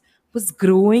deaths was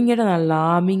growing at an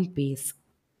alarming pace.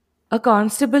 A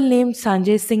constable named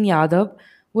Sanjay Singh Yadav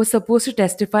was supposed to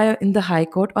testify in the High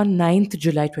Court on 9th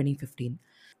July 2015.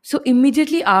 So,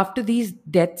 immediately after these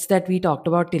deaths that we talked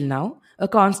about till now, a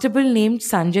constable named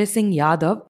Sanjay Singh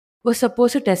Yadav was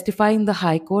supposed to testify in the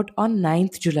High Court on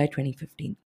 9th July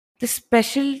 2015. The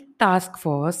Special Task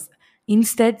Force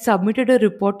instead submitted a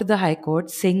report to the High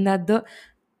Court saying that the,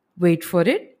 wait for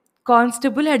it,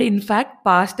 constable had in fact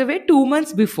passed away 2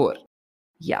 months before.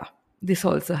 Yeah, this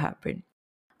also happened.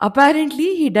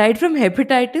 Apparently, he died from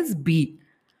hepatitis B,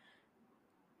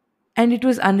 and it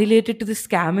was unrelated to the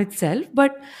scam itself.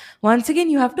 But once again,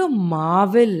 you have to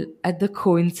marvel at the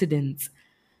coincidence.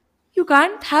 You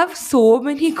can't have so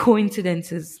many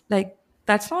coincidences. Like,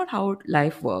 that's not how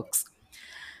life works.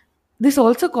 This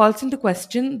also calls into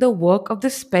question the work of the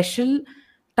special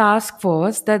task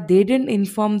force that they didn't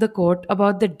inform the court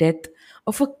about the death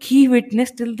of a key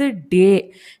witness till the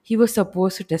day he was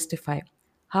supposed to testify.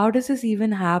 How does this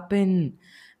even happen?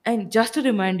 And just to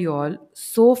remind you all,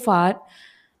 so far,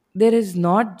 there is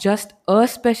not just a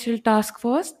special task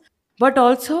force, but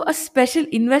also a special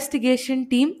investigation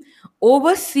team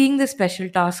overseeing the special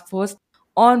task force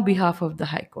on behalf of the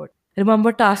High Court.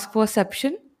 Remember task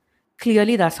forceception?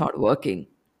 Clearly, that's not working.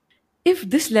 If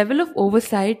this level of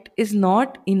oversight is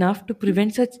not enough to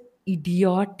prevent such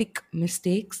idiotic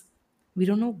mistakes, we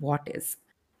don't know what is.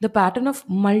 The pattern of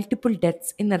multiple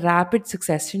deaths in a rapid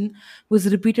succession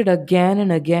was repeated again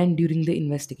and again during the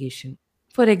investigation.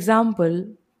 For example,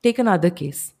 take another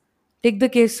case. Take the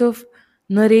case of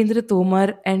Narendra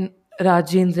Tomar and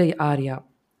Rajendra Arya.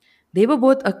 They were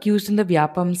both accused in the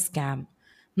Vyapam scam.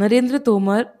 Narendra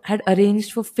Tomar had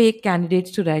arranged for fake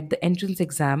candidates to write the entrance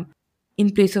exam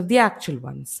in place of the actual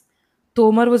ones.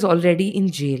 Tomar was already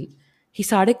in jail. He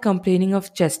started complaining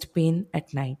of chest pain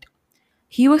at night.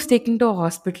 He was taken to a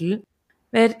hospital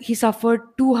where he suffered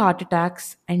two heart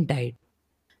attacks and died.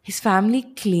 His family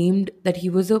claimed that he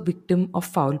was a victim of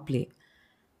foul play.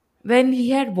 When he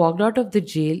had walked out of the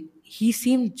jail, he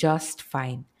seemed just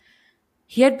fine.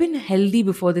 He had been healthy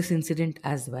before this incident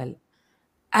as well.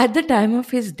 At the time of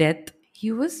his death,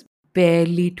 he was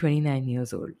barely 29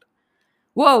 years old.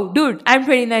 Whoa, dude, I'm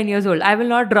 29 years old. I will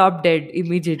not drop dead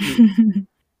immediately.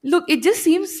 Look, it just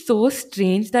seems so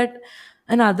strange that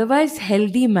an otherwise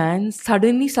healthy man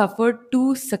suddenly suffered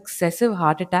two successive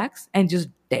heart attacks and just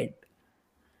dead.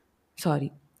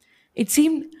 Sorry. It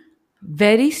seemed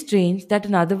very strange that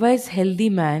an otherwise healthy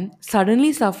man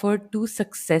suddenly suffered two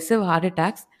successive heart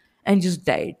attacks and just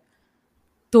died.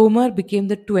 Tomar became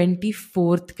the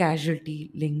 24th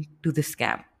casualty linked to the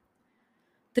scam.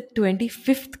 The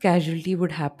 25th casualty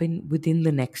would happen within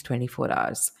the next 24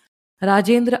 hours.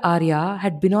 Rajendra Arya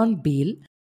had been on bail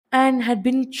and had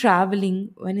been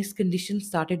traveling when his condition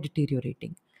started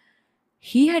deteriorating.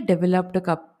 He had developed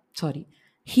a sorry,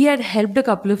 he had helped a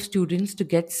couple of students to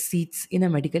get seats in a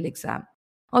medical exam.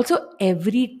 Also,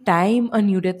 every time a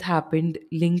new death happened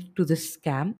linked to this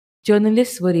scam,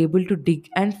 journalists were able to dig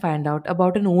and find out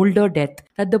about an older death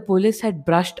that the police had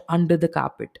brushed under the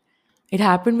carpet. It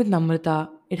happened with Namrata,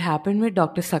 it happened with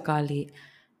Dr. Sakale,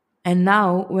 and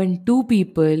now, when two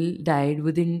people died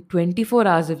within 24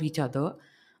 hours of each other,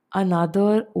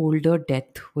 another older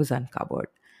death was uncovered.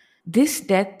 This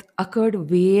death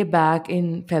occurred way back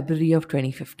in February of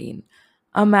 2015.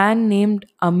 A man named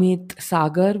Amit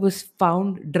Sagar was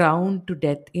found drowned to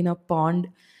death in a pond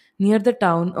near the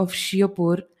town of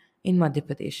Shiapur in Madhya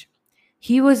Pradesh.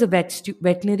 He was a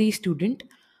veterinary student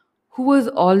who was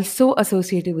also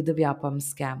associated with the Vyapam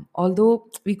scam, although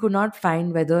we could not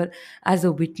find whether as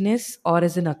a witness or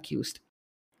as an accused.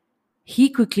 He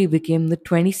quickly became the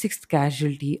 26th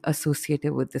casualty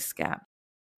associated with the scam.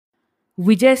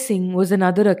 Vijay Singh was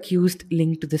another accused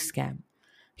linked to the scam.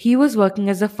 He was working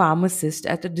as a pharmacist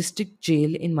at a district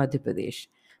jail in Madhya Pradesh.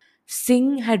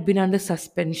 Singh had been under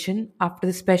suspension after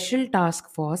the special task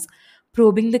force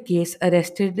probing the case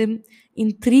arrested him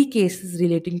in three cases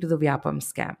relating to the Vyapam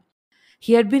scam.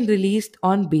 He had been released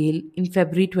on bail in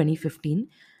February 2015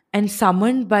 and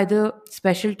summoned by the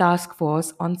Special Task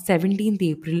Force on 17th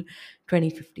April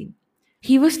 2015.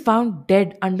 He was found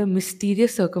dead under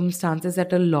mysterious circumstances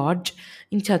at a lodge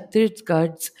in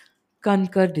Chhattisgarh's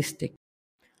Kankar district.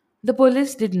 The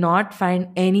police did not find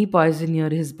any poison near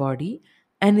his body,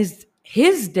 and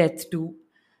his death too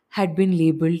had been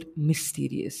labeled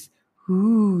mysterious.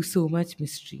 Ooh, so much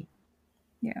mystery.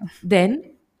 Yeah.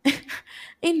 Then,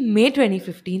 in May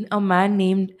 2015, a man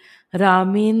named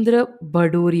Ramendra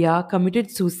Badoria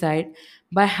committed suicide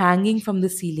by hanging from the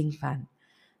ceiling fan.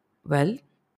 Well,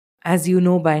 as you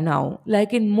know by now,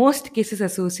 like in most cases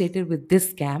associated with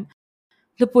this scam,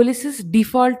 the police's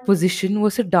default position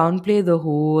was to downplay the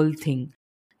whole thing.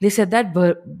 They said that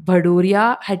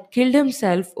Badoria had killed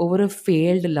himself over a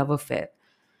failed love affair.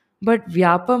 But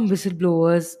Vyapam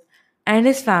whistleblowers and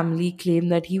his family claim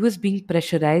that he was being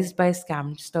pressurized by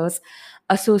scamsters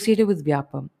associated with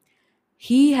Vyapam.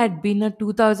 He had been a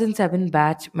 2007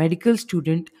 batch medical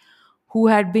student who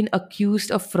had been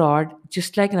accused of fraud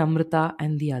just like Namrata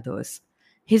and the others.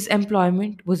 His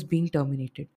employment was being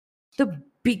terminated. The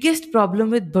biggest problem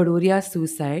with Badoria's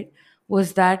suicide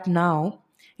was that now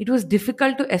it was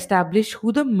difficult to establish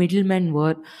who the middlemen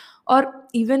were or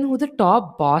even who the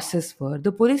top bosses were.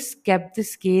 The police kept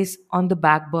this case on the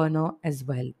back burner as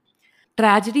well.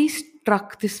 Tragedy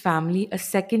struck this family a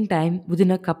second time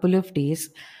within a couple of days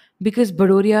because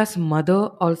Badoria's mother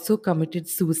also committed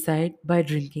suicide by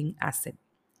drinking acid.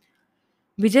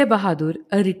 Vijay Bahadur,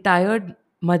 a retired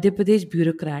Madhya Pradesh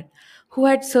bureaucrat who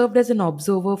had served as an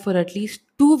observer for at least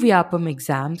two Vyapam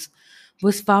exams,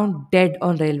 was found dead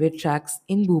on railway tracks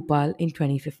in Bhopal in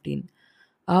 2015.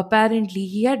 Apparently,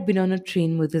 he had been on a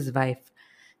train with his wife.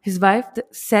 His wife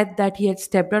said that he had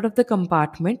stepped out of the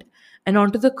compartment and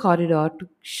onto the corridor to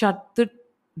shut the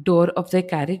door of their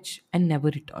carriage and never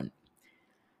returned.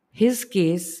 His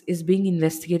case is being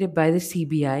investigated by the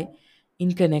CBI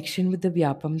in connection with the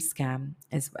Vyapam scam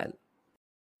as well.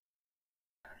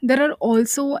 There are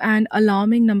also an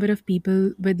alarming number of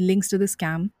people with links to the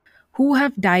scam who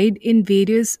have died in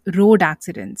various road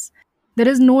accidents. There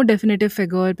is no definitive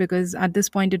figure because at this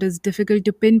point it is difficult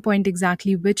to pinpoint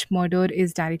exactly which murder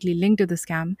is directly linked to the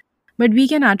scam, but we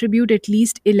can attribute at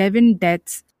least 11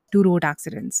 deaths to road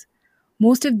accidents.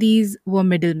 Most of these were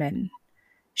middlemen.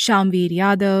 Shamveer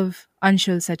Yadav,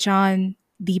 Anshul Sachan,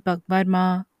 Deepak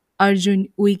Verma, Arjun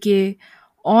Uike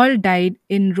all died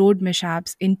in road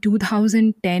mishaps in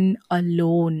 2010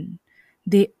 alone.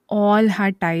 They all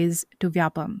had ties to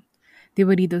Vyapam. They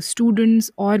were either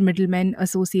students or middlemen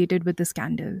associated with the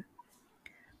scandal.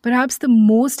 Perhaps the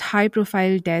most high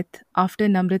profile death after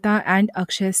Namrata and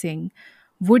Akshay Singh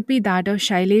would be that of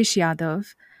Shailesh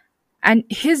Yadav, And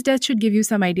his death should give you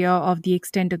some idea of the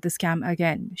extent of the scam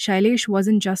again. Shailesh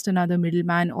wasn't just another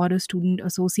middleman or a student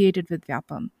associated with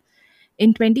Vyapam.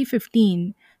 In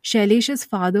 2015, Shailesh's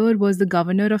father was the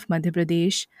governor of Madhya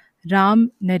Pradesh,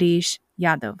 Ram Naresh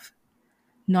Yadav.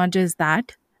 Not just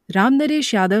that, Ram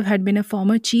Naresh Yadav had been a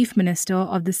former chief minister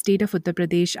of the state of Uttar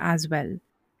Pradesh as well.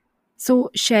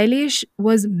 So Shailesh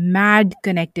was mad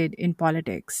connected in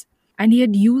politics, and he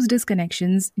had used his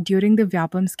connections during the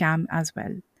Vyapam scam as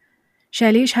well.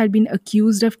 Shailesh had been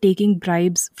accused of taking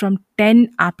bribes from 10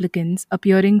 applicants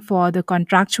appearing for the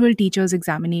contractual teachers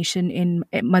examination in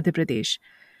Madhya Pradesh.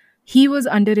 He was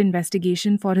under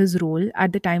investigation for his role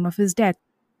at the time of his death.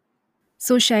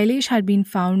 So Shailesh had been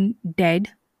found dead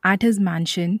at his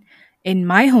mansion in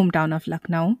my hometown of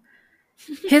Lucknow.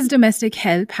 His domestic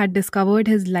help had discovered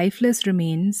his lifeless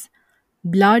remains.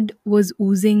 Blood was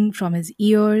oozing from his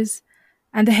ears,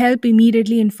 and the help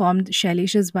immediately informed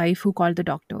Shailesh's wife, who called the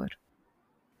doctor.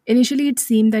 Initially, it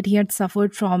seemed that he had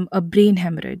suffered from a brain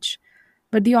hemorrhage,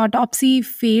 but the autopsy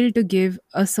failed to give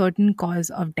a certain cause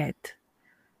of death.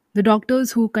 The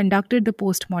doctors who conducted the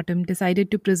postmortem decided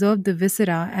to preserve the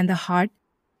viscera and the heart,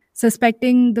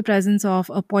 suspecting the presence of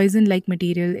a poison like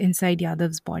material inside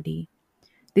Yadav's body.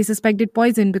 They suspected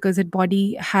poison because his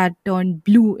body had turned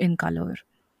blue in color.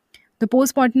 The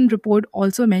postmortem report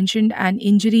also mentioned an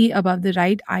injury above the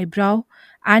right eyebrow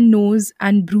and nose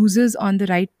and bruises on the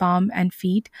right palm and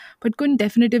feet, but couldn't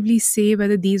definitively say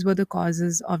whether these were the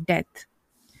causes of death.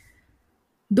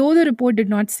 Though the report did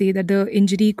not say that the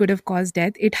injury could have caused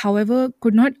death, it, however,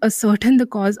 could not ascertain the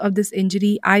cause of this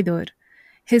injury either.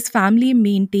 His family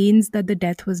maintains that the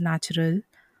death was natural.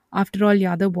 After all,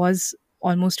 Yadav was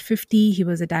almost 50, he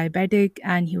was a diabetic,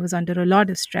 and he was under a lot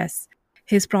of stress.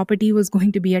 His property was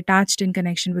going to be attached in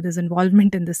connection with his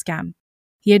involvement in the scam.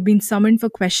 He had been summoned for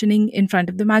questioning in front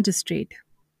of the magistrate.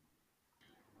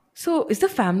 So, is the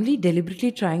family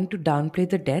deliberately trying to downplay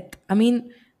the death? I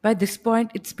mean, by this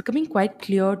point, it's becoming quite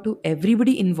clear to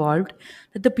everybody involved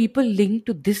that the people linked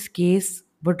to this case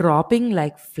were dropping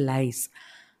like flies.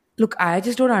 Look, I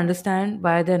just don't understand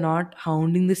why they're not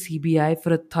hounding the CBI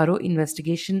for a thorough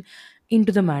investigation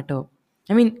into the matter.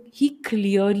 I mean, he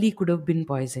clearly could have been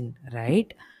poisoned,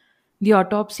 right? The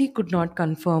autopsy could not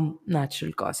confirm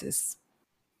natural causes.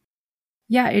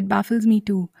 Yeah, it baffles me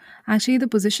too. Actually, the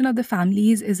position of the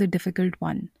families is a difficult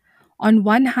one. On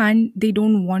one hand, they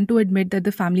don't want to admit that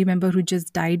the family member who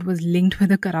just died was linked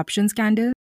with a corruption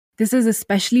scandal. This is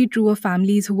especially true of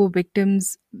families who were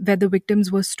victims, where the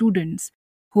victims were students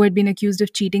who had been accused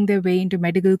of cheating their way into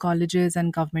medical colleges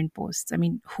and government posts. I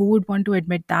mean, who would want to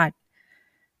admit that?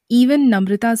 Even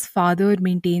Namrata's father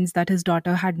maintains that his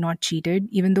daughter had not cheated,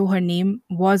 even though her name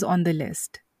was on the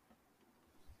list.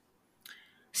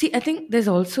 See, I think there's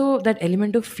also that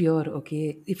element of fear,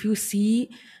 okay? If you see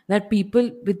that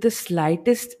people with the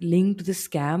slightest link to the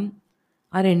scam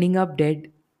are ending up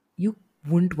dead, you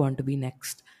wouldn't want to be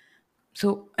next.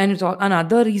 So, and it's all,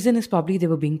 another reason is probably they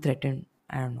were being threatened.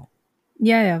 I don't know.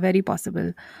 Yeah, very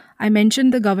possible. I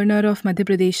mentioned the governor of Madhya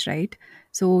Pradesh, right?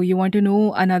 So you want to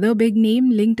know another big name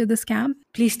linked to the scam?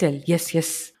 Please tell. Yes,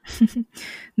 yes.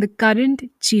 The current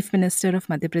chief minister of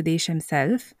Madhya Pradesh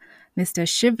himself, Mr.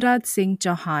 Shivraj Singh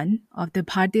Chauhan of the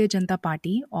Bharatiya Janata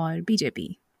Party or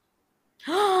BJP.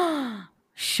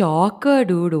 Shocker,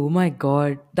 dude. Oh my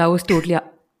god. That was totally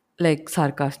like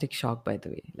sarcastic shock, by the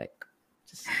way. Like,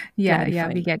 just Yeah, we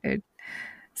clarifying. get it.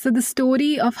 So the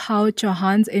story of how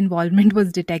Chauhan's involvement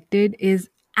was detected is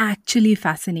actually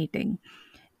fascinating.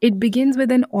 It begins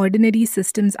with an ordinary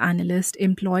systems analyst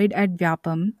employed at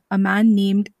Vyapam, a man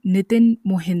named Nitin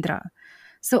Mohindra.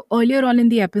 So, earlier on in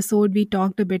the episode, we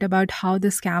talked a bit about how the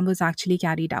scam was actually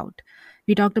carried out.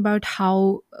 We talked about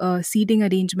how seating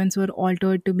arrangements were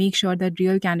altered to make sure that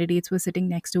real candidates were sitting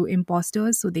next to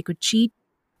imposters so they could cheat.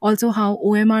 Also, how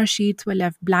OMR sheets were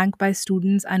left blank by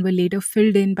students and were later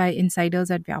filled in by insiders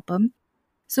at Vyapam.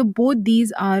 So, both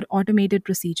these are automated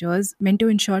procedures meant to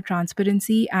ensure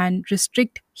transparency and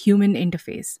restrict human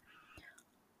interface.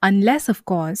 Unless, of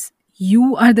course,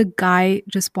 you are the guy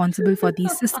responsible for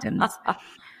these systems.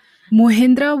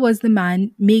 Mohindra was the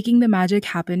man making the magic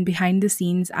happen behind the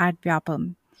scenes at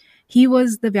Vyapam. He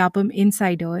was the Vyapam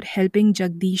insider helping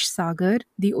Jagdish Sagar,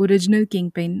 the original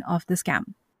kingpin of the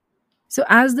scam. So,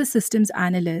 as the systems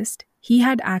analyst, he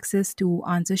had access to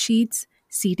answer sheets,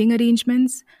 seating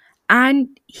arrangements,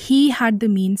 and he had the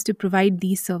means to provide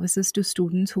these services to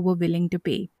students who were willing to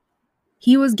pay.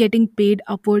 He was getting paid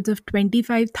upwards of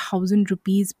 25,000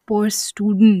 rupees per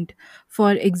student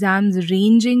for exams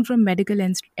ranging from medical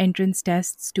entrance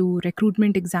tests to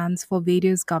recruitment exams for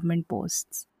various government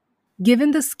posts.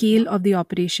 Given the scale of the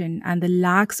operation and the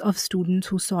lakhs of students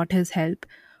who sought his help,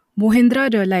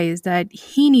 Mohindra realized that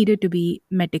he needed to be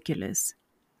meticulous.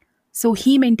 So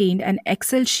he maintained an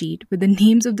Excel sheet with the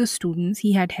names of the students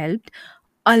he had helped,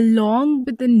 along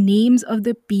with the names of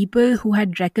the people who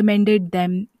had recommended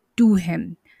them to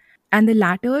him. And the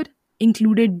latter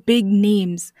included big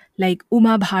names like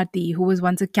Uma Bharti, who was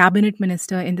once a cabinet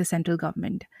minister in the central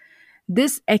government.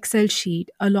 This Excel sheet,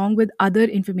 along with other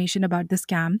information about the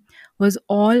scam, was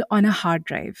all on a hard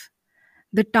drive.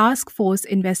 The task force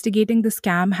investigating the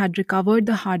scam had recovered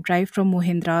the hard drive from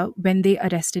Mohindra when they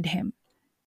arrested him.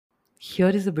 Here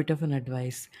is a bit of an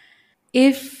advice.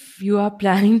 If you are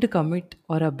planning to commit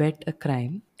or abet a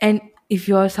crime, and if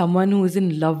you are someone who is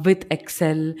in love with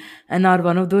Excel and are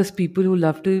one of those people who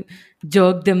love to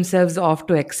jerk themselves off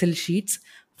to Excel sheets,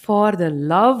 for the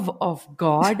love of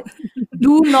God,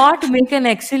 do not make an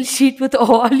Excel sheet with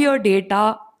all your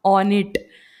data on it.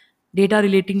 Data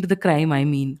relating to the crime, I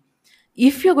mean.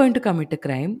 If you're going to commit a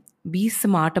crime, be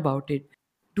smart about it.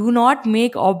 Do not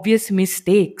make obvious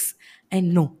mistakes.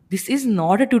 And no, this is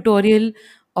not a tutorial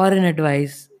or an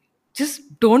advice.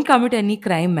 Just don't commit any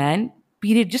crime, man.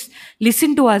 Period. Just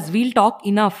listen to us. We'll talk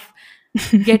enough.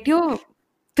 Get your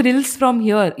thrills from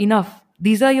here. Enough.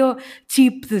 These are your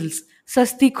cheap thrills.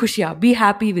 Sasti khushiya. Be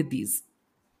happy with these.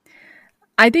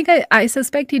 I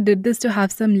suspect he did this to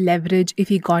have some leverage if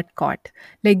he got caught.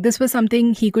 Like, this was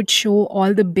something he could show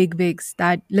all the big wigs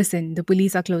that, listen, the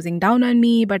police are closing down on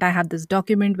me, but I have this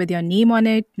document with your name on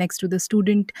it next to the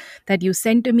student that you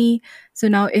sent to me. So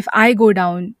now if I go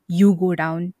down, you go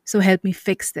down. So help me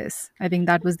fix this. I think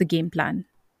that was the game plan.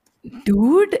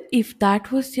 Dude, if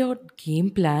that was your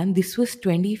game plan, this was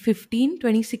 2015,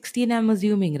 2016. I'm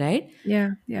assuming, right?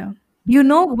 Yeah, yeah. You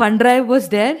know, OneDrive was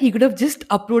there. He could have just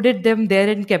uploaded them there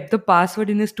and kept the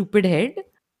password in his stupid head.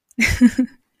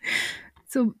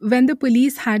 So, when the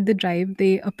police had the drive,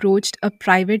 they approached a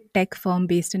private tech firm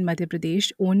based in Madhya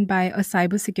Pradesh owned by a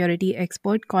cybersecurity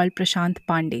expert called Prashant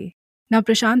Pandey. Now,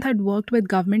 Prashant had worked with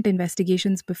government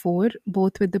investigations before,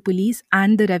 both with the police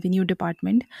and the revenue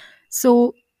department.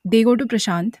 So, they go to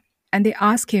Prashant and they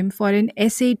ask him for an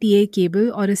SATA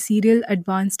cable, or a serial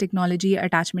advanced technology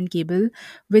attachment cable,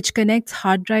 which connects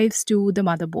hard drives to the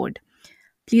motherboard.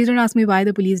 Please don't ask me why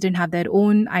the police didn't have their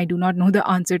own. I do not know the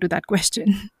answer to that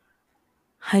question.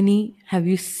 Honey, have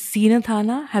you seen a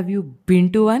Thana? Have you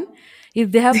been to one?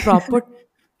 If they have proper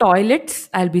toilets,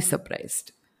 I'll be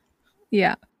surprised.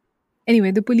 Yeah.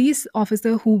 Anyway, the police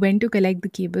officer who went to collect the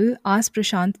cable asked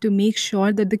Prashant to make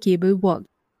sure that the cable worked.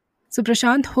 So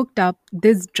Prashant hooked up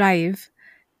this drive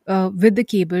with the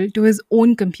cable to his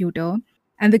own computer,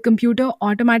 and the computer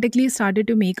automatically started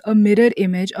to make a mirror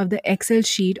image of the Excel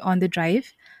sheet on the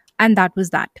drive, and that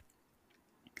was that.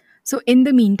 So, in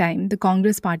the meantime, the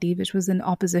Congress party, which was in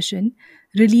opposition,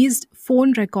 released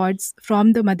phone records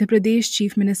from the Madhya Pradesh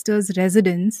chief minister's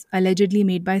residence, allegedly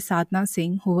made by Sadhna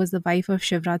Singh, who was the wife of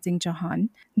Shivraj Singh Chauhan.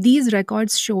 These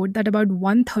records showed that about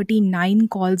 139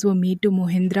 calls were made to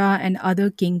Mohindra and other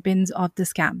kingpins of the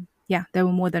scam. Yeah, there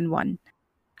were more than one.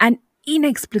 And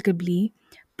inexplicably,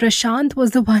 Prashant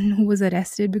was the one who was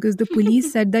arrested because the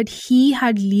police said that he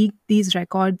had leaked these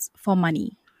records for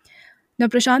money. Now,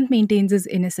 Prashant maintains his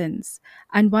innocence,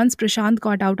 and once Prashant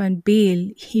got out on bail,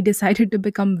 he decided to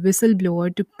become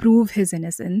whistleblower to prove his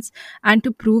innocence and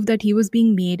to prove that he was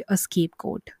being made a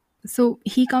scapegoat. So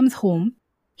he comes home,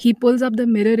 he pulls up the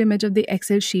mirror image of the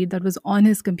Excel sheet that was on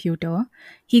his computer.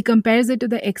 He compares it to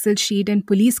the Excel sheet in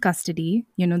police custody,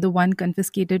 the one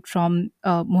confiscated from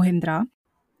Mohindra.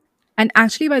 And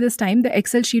actually, by this time, the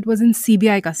Excel sheet was in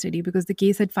CBI custody because the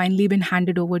case had finally been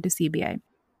handed over to CBI.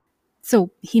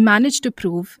 So he managed to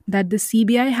prove that the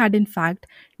CBI had in fact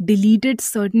deleted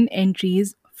certain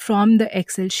entries from the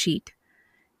Excel sheet.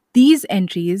 These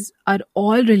entries are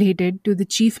all related to the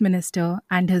chief minister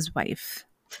and his wife.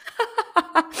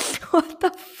 What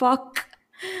the fuck?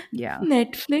 Yeah.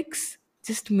 Netflix?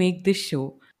 Just make this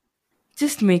show.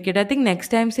 Just make it. I think next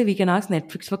time, say, we can ask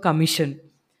Netflix for commission.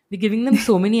 We're giving them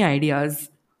so many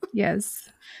ideas. Yes.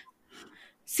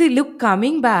 See, look,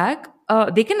 coming back,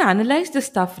 they can analyze the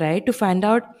stuff, right, to find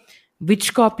out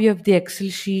which copy of the Excel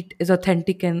sheet is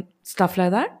authentic and stuff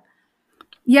like that.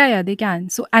 Yeah, they can.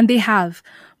 So, and they have.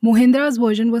 Mohindra's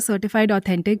version was certified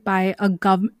authentic by a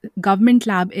government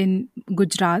lab in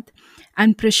Gujarat,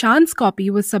 and Prashant's copy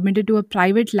was submitted to a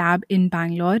private lab in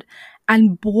Bangalore.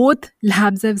 And both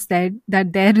labs have said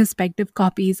that their respective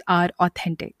copies are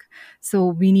authentic. So,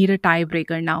 we need a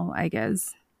tiebreaker now, I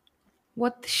guess.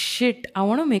 What the shit? I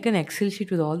want to make an Excel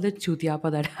sheet with all the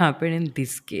chutiapa that happened in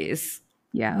this case.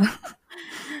 Yeah.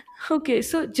 Okay,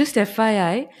 so just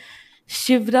FYI,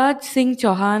 Shivraj Singh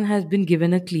Chauhan has been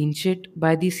given a clean sheet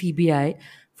by the CBI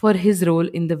for his role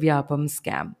in the Vyapam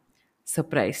scam.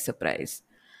 Surprise, surprise.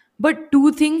 But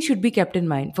two things should be kept in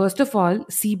mind. First of all,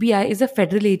 CBI is a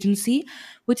federal agency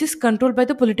which is controlled by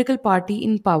the political party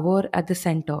in power at the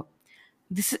center.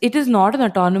 It is not an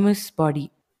autonomous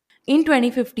body. In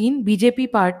 2015,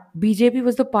 BJP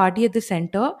was the party at the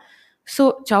center.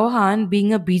 So Chauhan,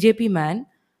 being a BJP man,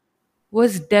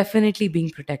 was definitely being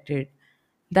protected.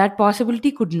 That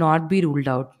possibility could not be ruled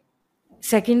out.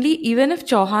 Secondly, even if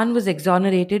Chauhan was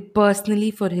exonerated personally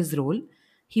for his role,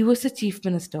 he was the chief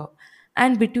minister.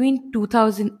 And between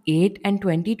 2008 and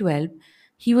 2012,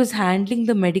 he was handling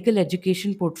the medical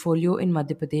education portfolio in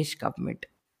Madhya Pradesh government.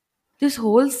 This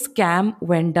whole scam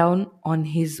went down on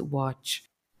his watch.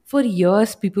 For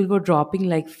years, people were dropping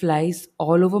like flies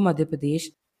all over Madhya Pradesh,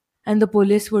 and the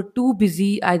police were too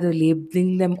busy either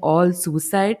labeling them all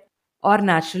suicide or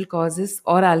natural causes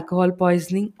or alcohol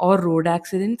poisoning or road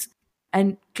accidents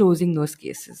and closing those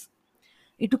cases.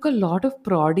 It took a lot of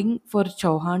prodding for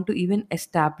Chauhan to even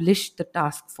establish the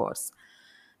task force.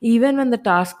 Even when the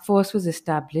task force was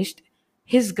established,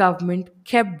 his government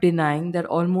kept denying that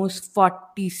almost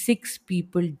 46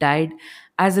 people died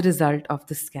as a result of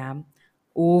the scam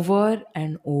over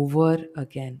and over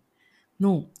again.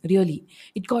 No, really.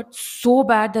 It got so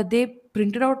bad that they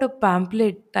printed out a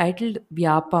pamphlet titled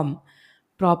Vyapam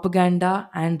Propaganda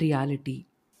and Reality.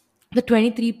 The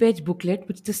 23-page booklet,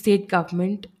 which the state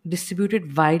government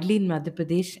distributed widely in Madhya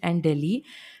Pradesh and Delhi,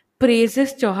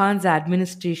 praises Chauhan's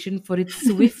administration for its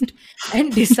swift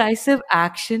and decisive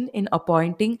action in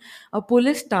appointing a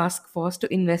police task force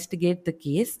to investigate the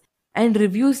case and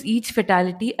reviews each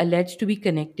fatality alleged to be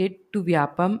connected to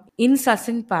Vyapam in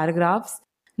succinct paragraphs,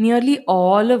 nearly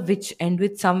all of which end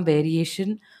with some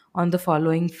variation on the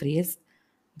following phrase: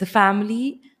 the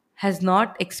family has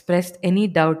not expressed any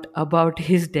doubt about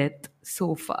his death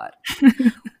so far.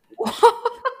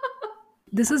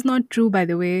 This is not true, by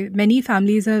the way. Many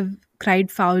families have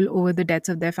cried foul over the deaths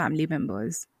of their family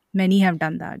members. Many have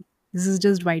done that. This is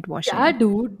just Yeah, whitewashing.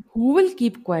 dude, who will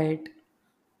keep quiet?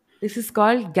 This is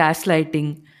called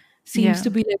gaslighting. Seems Yeah. to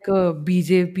be like a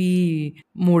BJP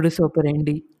modus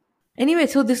operandi. Anyway,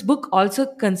 so this book also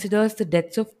considers the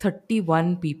deaths of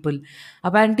 31 people.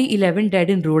 Apparently, 11 died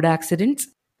in road accidents,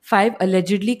 5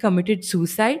 allegedly committed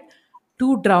suicide,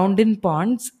 2 drowned in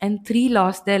ponds, and 3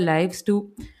 lost their lives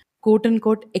to quote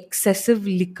unquote excessive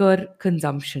liquor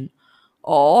consumption.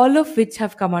 All of which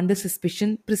have come under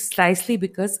suspicion precisely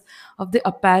because of the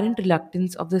apparent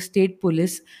reluctance of the state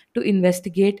police to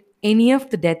investigate any of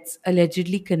the deaths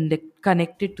allegedly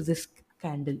connected to this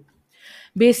scandal.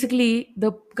 Basically,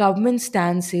 the government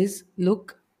stance is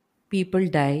look, people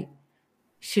die,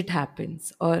 shit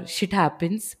happens, or shit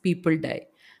happens, people die.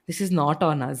 This is not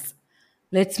on us.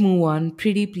 Let's move on.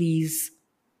 Pretty please.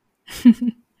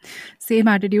 Same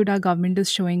attitude our government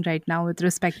is showing right now with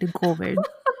respect to COVID.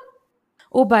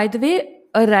 Oh, by the way,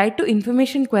 a right to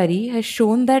information query has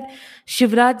shown that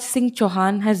Shivraj Singh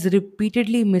Chauhan has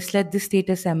repeatedly misled the state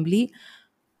assembly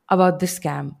about the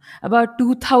scam. About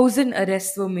 2,000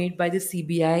 arrests were made by the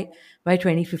CBI by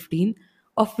 2015,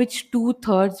 of which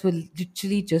two-thirds were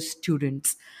literally just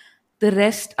students. The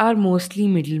rest are mostly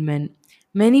middlemen.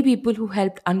 Many people who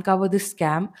helped uncover the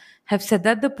scam have said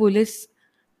that the police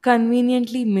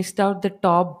conveniently missed out the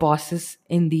top bosses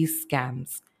in these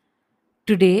scams.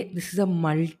 Today, this is a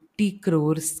multi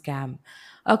crore scam.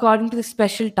 According to the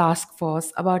special task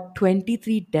force, about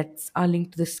 23 deaths are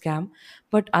linked to the scam,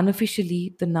 but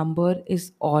unofficially, the number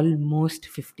is almost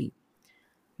 50.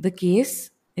 The case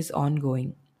is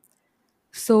ongoing.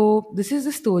 So, this is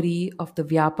the story of the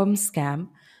Vyapam scam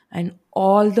and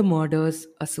all the murders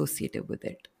associated with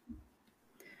it.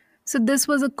 So, this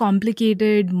was a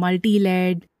complicated, multi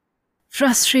layered,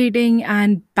 frustrating,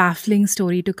 and baffling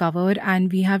story to cover,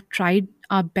 and we have tried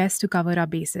our best to cover our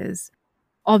bases.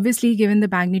 Obviously, given the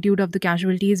magnitude of the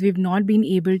casualties, we've not been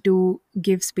able to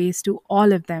give space to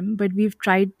all of them, but we've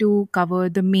tried to cover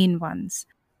the main ones.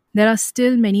 There are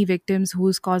still many victims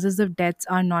whose causes of deaths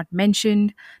are not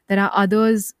mentioned. There are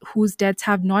others whose deaths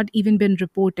have not even been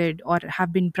reported or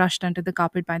have been brushed under the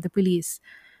carpet by the police.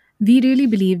 We really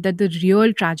believe that the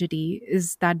real tragedy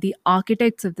is that the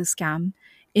architects of the scam,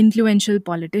 influential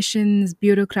politicians,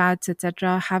 bureaucrats,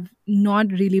 etc., have not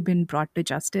really been brought to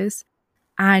justice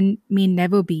and may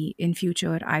never be in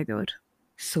future either.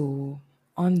 So,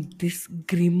 on this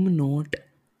grim note,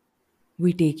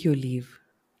 we take your leave.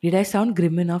 Did I sound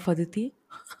grim enough, Aditi?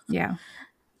 Yeah.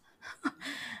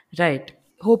 Right.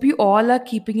 Hope you all are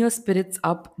keeping your spirits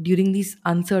up during these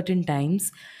uncertain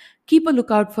times. Keep a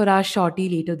lookout for our shorty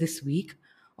later this week.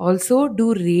 Also,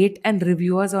 do rate and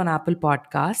review us on Apple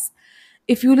Podcasts.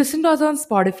 If you listen to us on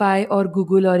Spotify or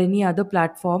Google or any other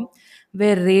platform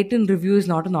where rate and review is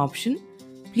not an option,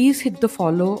 please hit the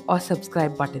follow or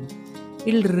subscribe button.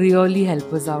 It'll really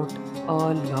help us out a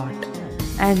lot.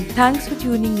 And thanks for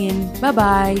tuning in. Bye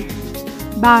bye.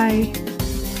 Bye.